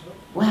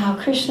 wow,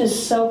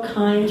 Krishna's so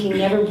kind, he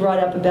never brought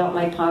up about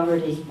my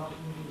poverty.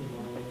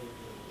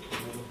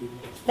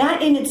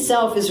 That in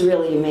itself is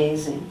really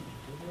amazing,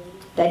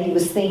 that he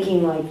was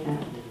thinking like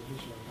that.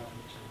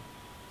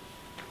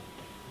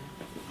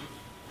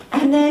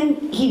 And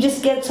then he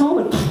just gets home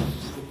and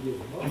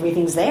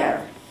everything's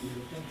there.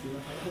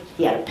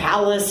 He had a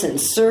palace and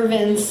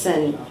servants,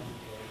 and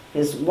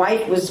his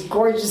wife was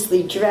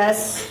gorgeously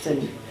dressed,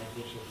 and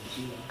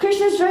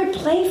Krishna's very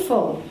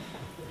playful.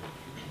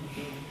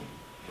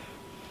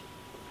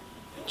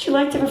 Would you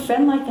like to have a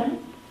friend like that?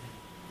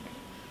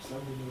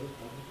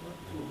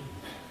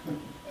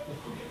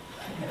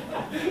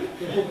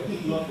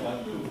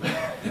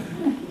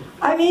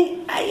 I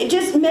mean,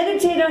 just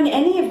meditate on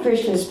any of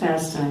Krishna's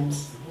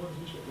pastimes.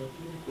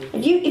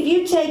 If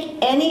you take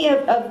any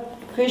of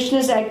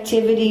Krishna's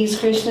activities,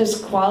 Krishna's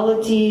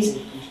qualities,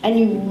 and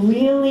you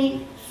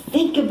really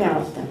think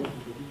about them,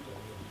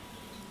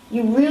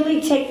 you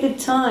really take the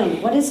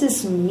time. What does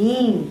this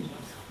mean?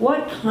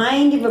 What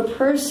kind of a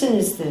person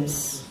is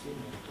this?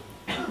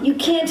 You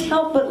can't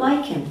help but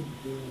like him.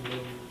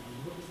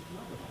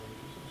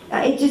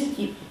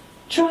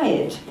 Try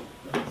it.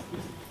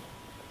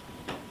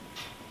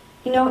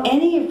 You know,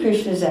 any of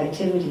Krishna's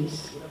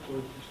activities.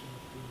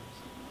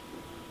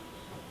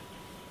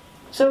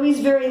 So he's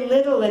very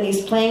little and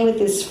he's playing with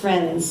his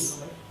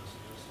friends.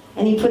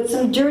 And he puts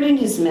some dirt in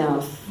his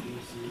mouth.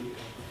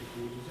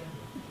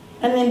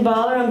 And then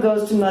Balaram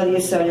goes to Mother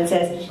Yasoda and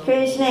says,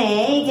 Krishna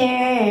ate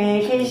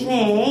dirt, Krishna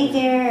ate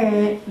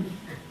dirt.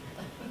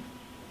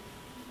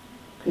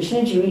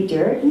 Krishna, did you eat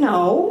dirt?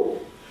 No.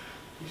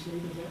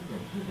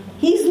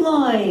 He's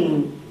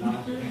lying.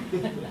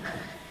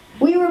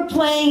 We were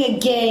playing a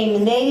game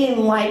and they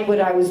didn't like what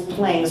I was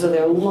playing, so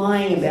they're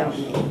lying about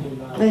me.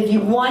 And if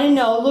you want to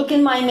know, look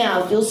in my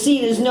mouth. You'll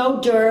see there's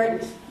no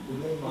dirt.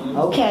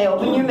 Okay,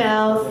 open your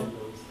mouth.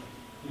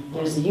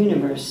 There's the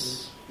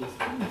universe.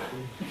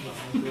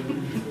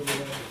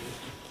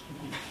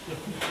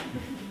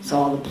 It's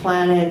all the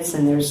planets,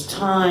 and there's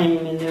time,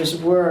 and there's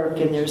work,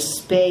 and there's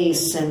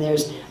space, and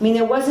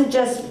there wasn't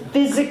just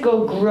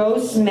physical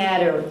gross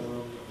matter.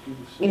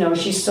 You know,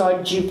 she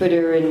saw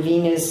Jupiter and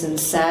Venus and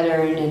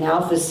Saturn and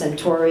Alpha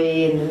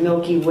Centauri and the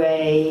Milky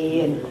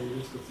Way,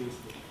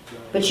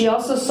 but she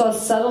also saw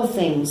subtle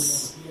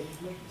things.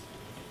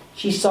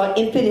 She saw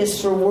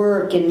impetus for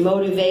work and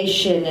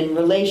motivation and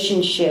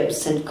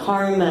relationships and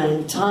karma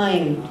and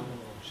time.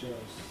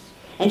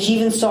 And she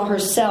even saw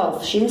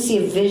herself. She didn't see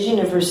a vision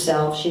of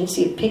herself. She didn't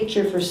see a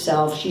picture of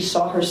herself. She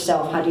saw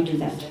herself. How do you do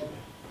that?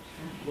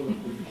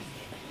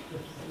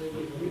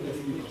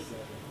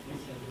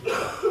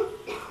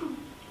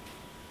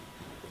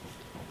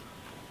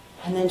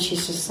 And then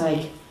she's just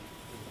like,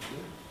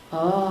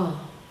 oh,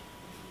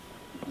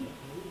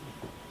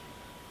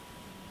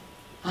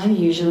 I'm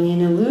usually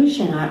an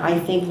illusion. I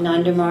think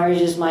Nanda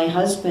Maharaj is my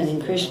husband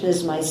and Krishna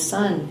is my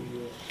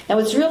son. Now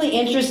what's really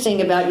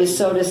interesting about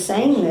Yasoda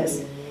saying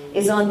this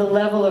is on the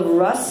level of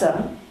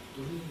rasa,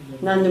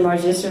 Nanda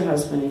Maharaj is her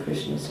husband and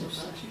Krishna is her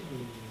son.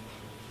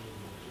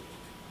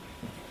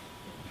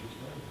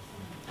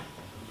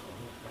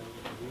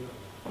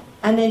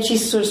 And then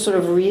she's sort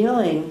of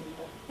reeling.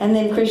 And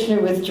then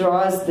Krishna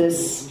withdraws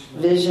this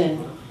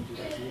vision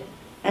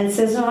and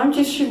says, oh, I'm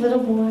just your little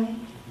boy.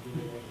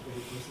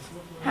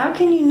 How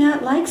can you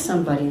not like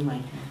somebody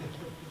like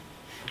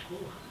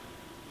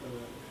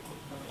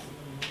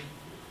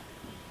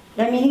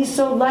that? I mean, he's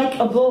so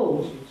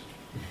likeable.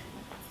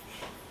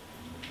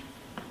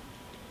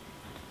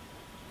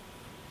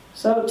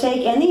 So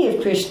take any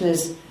of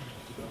Krishna's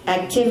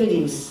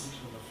activities.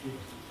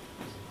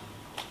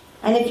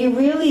 And if you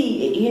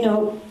really,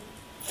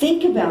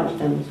 think about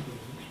them,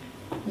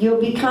 you'll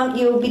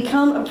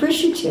become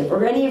appreciative,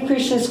 or any of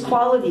Krishna's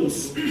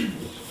qualities.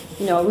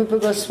 Rupa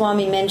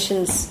Goswami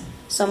mentions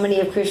so many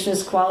of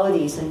Krishna's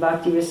qualities in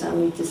Bhakti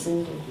Rasamrita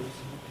Sindhu.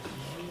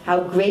 How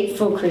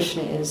grateful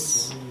Krishna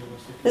is.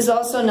 This is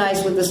also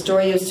nice with the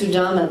story of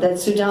Sudama, that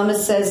Sudama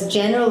says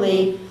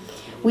generally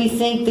we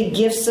think the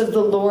gifts of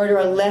the Lord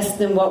are less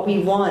than what we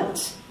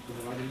want.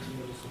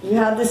 You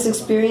have this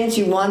experience,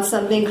 you want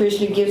something,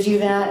 Krishna gives you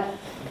that,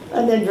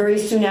 and then very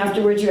soon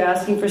afterwards you're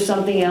asking for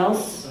something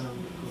else.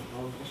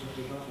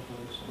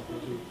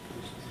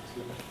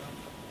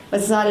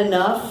 It's not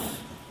enough.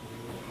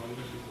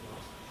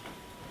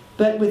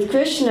 But with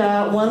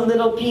Krishna, one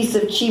little piece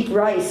of cheap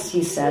rice,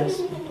 he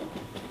says.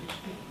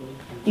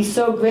 He's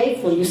so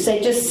grateful. You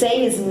just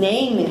say his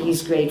name and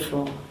he's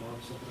grateful.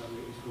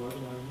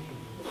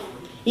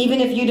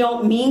 Even if you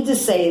don't mean to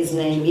say his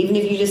name, even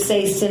if you just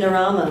say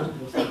Sinarama,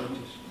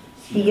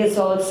 he gets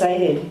all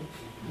excited.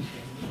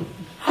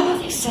 Oh,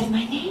 they said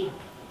my name.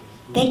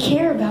 They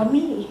care about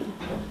me.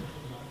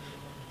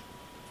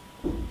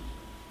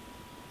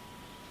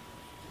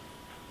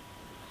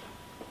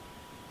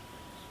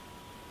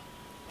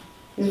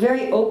 He's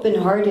very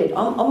open-hearted,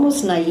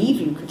 almost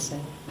naive, you could say.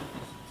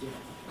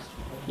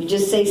 You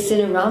just say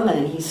Sinarama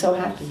and he's so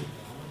happy.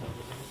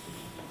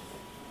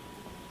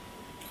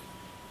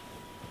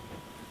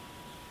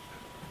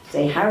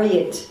 Say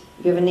Harriet.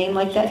 You have a name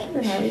like that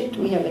here, Harriet?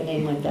 We have a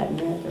name like that in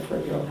America for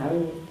a girl,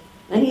 Harriet.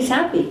 And he's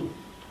happy.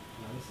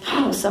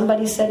 Oh,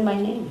 somebody said my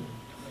name.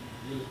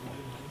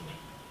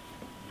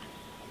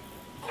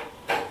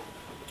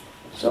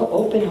 So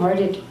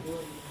open-hearted.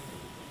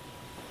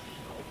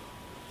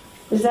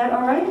 Is that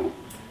all right?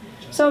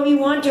 So you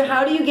wonder,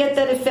 how do you get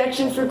that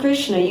affection for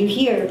Krishna? You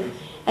hear.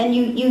 And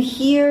you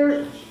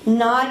hear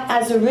not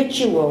as a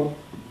ritual,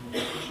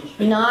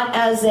 not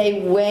as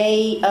a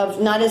way of,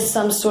 not as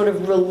some sort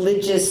of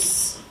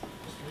religious,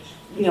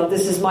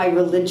 this is my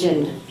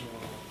religion.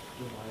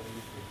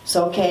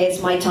 So, okay,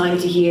 it's my time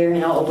to hear,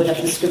 and I'll open up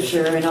the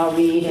scripture and I'll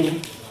read,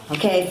 and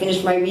okay, I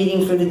finished my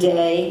reading for the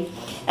day.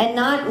 And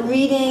not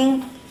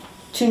reading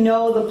to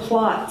know the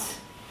plot.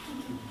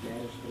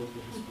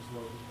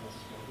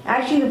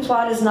 Actually, the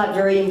plot is not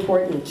very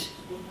important.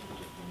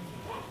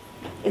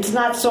 It's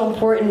not so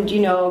important,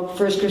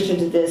 first Krishna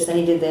did this, then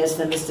he did this,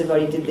 then this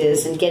devotee did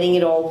this, and getting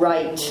it all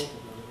right.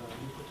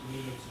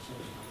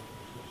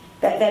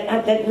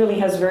 That really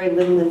has very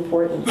little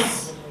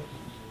importance.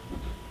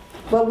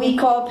 What we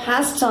call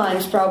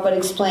pastimes, Prabhupada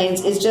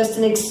explains, is just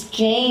an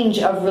exchange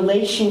of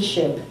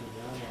relationship.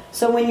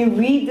 So when you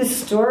read the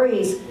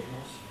stories,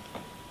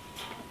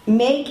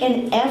 make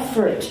an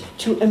effort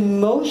to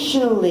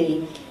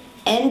emotionally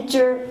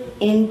enter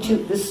into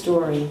the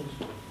story.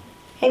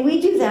 Hey,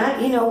 we do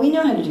that. We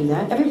know how to do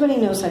that. Everybody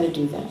knows how to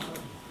do that.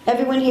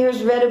 Everyone here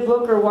has read a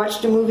book or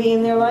watched a movie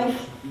in their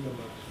life?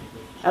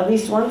 At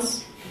least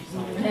once?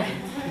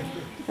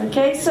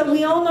 Okay, so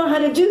we all know how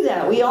to do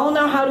that. We all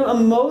know how to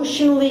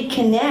emotionally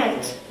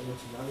connect.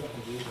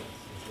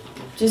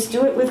 Just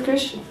do it with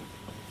Krishna.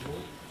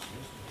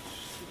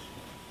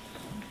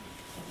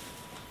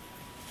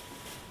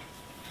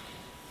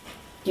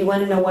 Do you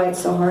want to know why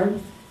it's so hard?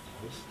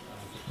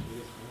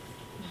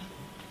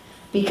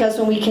 Because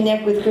when we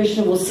connect with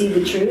Krishna, we'll see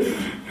the truth.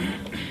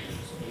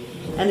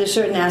 And there's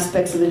certain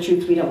aspects of the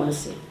truth we don't want to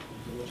see.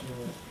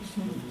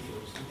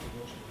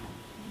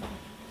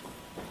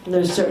 And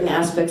there's certain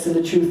aspects of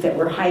the truth that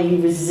we're highly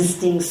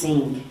resisting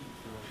seeing.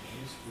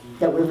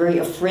 That we're very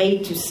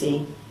afraid to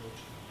see.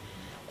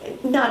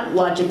 Not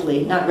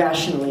logically, not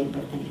rationally,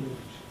 but anyway.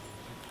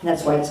 And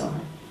that's why it's so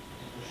hard.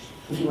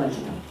 If you want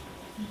to know.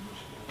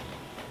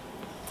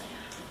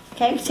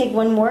 Okay, let's take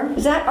one more.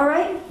 Is that all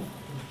right?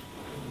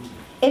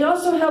 It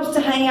also helps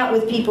to hang out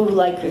with people who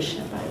like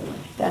Krishna, by the way.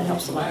 That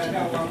helps a lot. I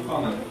have one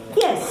comment.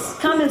 Yes,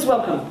 comments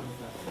welcome.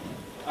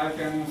 I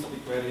can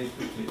speak very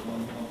quickly,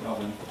 no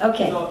problem.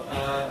 Okay. So,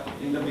 at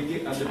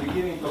the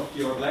beginning of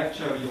your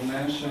lecture, you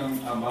mentioned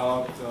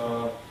about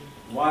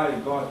why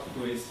God,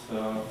 who is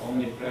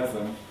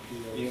omnipresent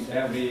in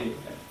every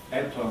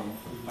atom,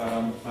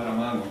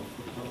 paramanu,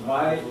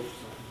 why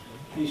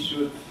He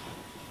should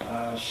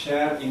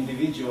share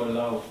individual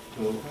love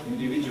to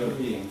individual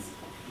beings.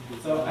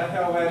 So I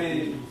have a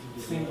very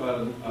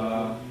simple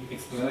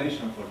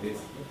explanation for this.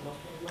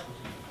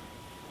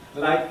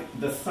 Like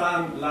the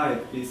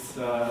sunlight is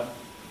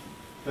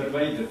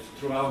pervaded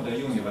throughout the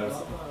universe,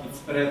 it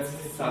spreads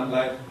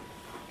sunlight.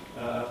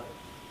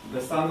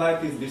 The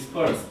sunlight is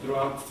dispersed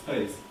throughout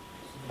space,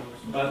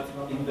 but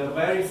in the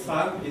very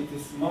sun it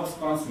is most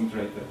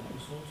concentrated.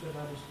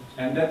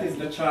 And that is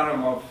the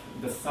charm of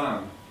the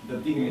sun, the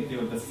dignity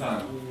of the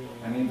sun.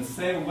 And in the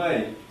same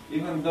way,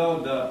 even though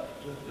the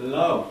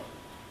love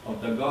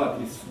of the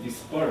God is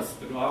dispersed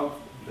throughout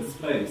the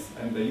space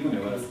and the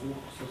universe,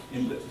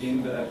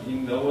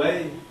 in the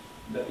way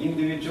the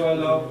individual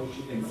love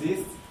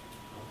exists,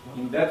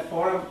 in that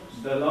form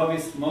the love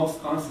is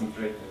most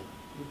concentrated.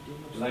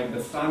 Like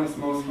the sun is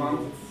most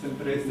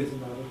concentrated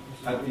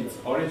at its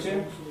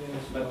origin,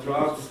 but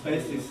throughout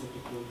space is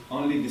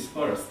only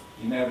dispersed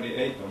in every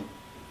atom.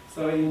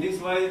 So in this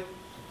way,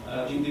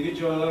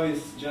 individual love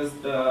is just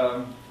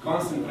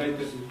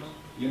concentrated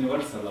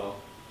universal love.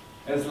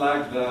 As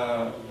like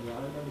the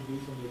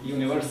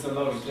universal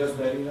love is just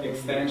the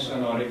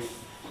extension or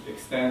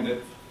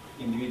extended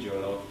individual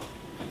love.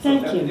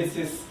 Thank you. This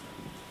is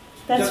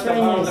That's just very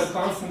about nice. the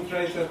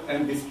concentrated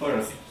and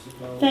dispersed.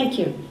 Thank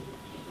you.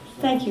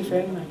 Thank you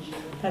very much.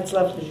 That's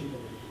lovely.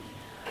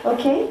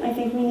 Okay, I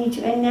think we need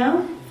to end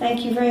now.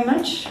 Thank you very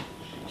much.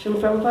 Srila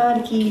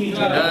Prabhupada ki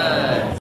jai.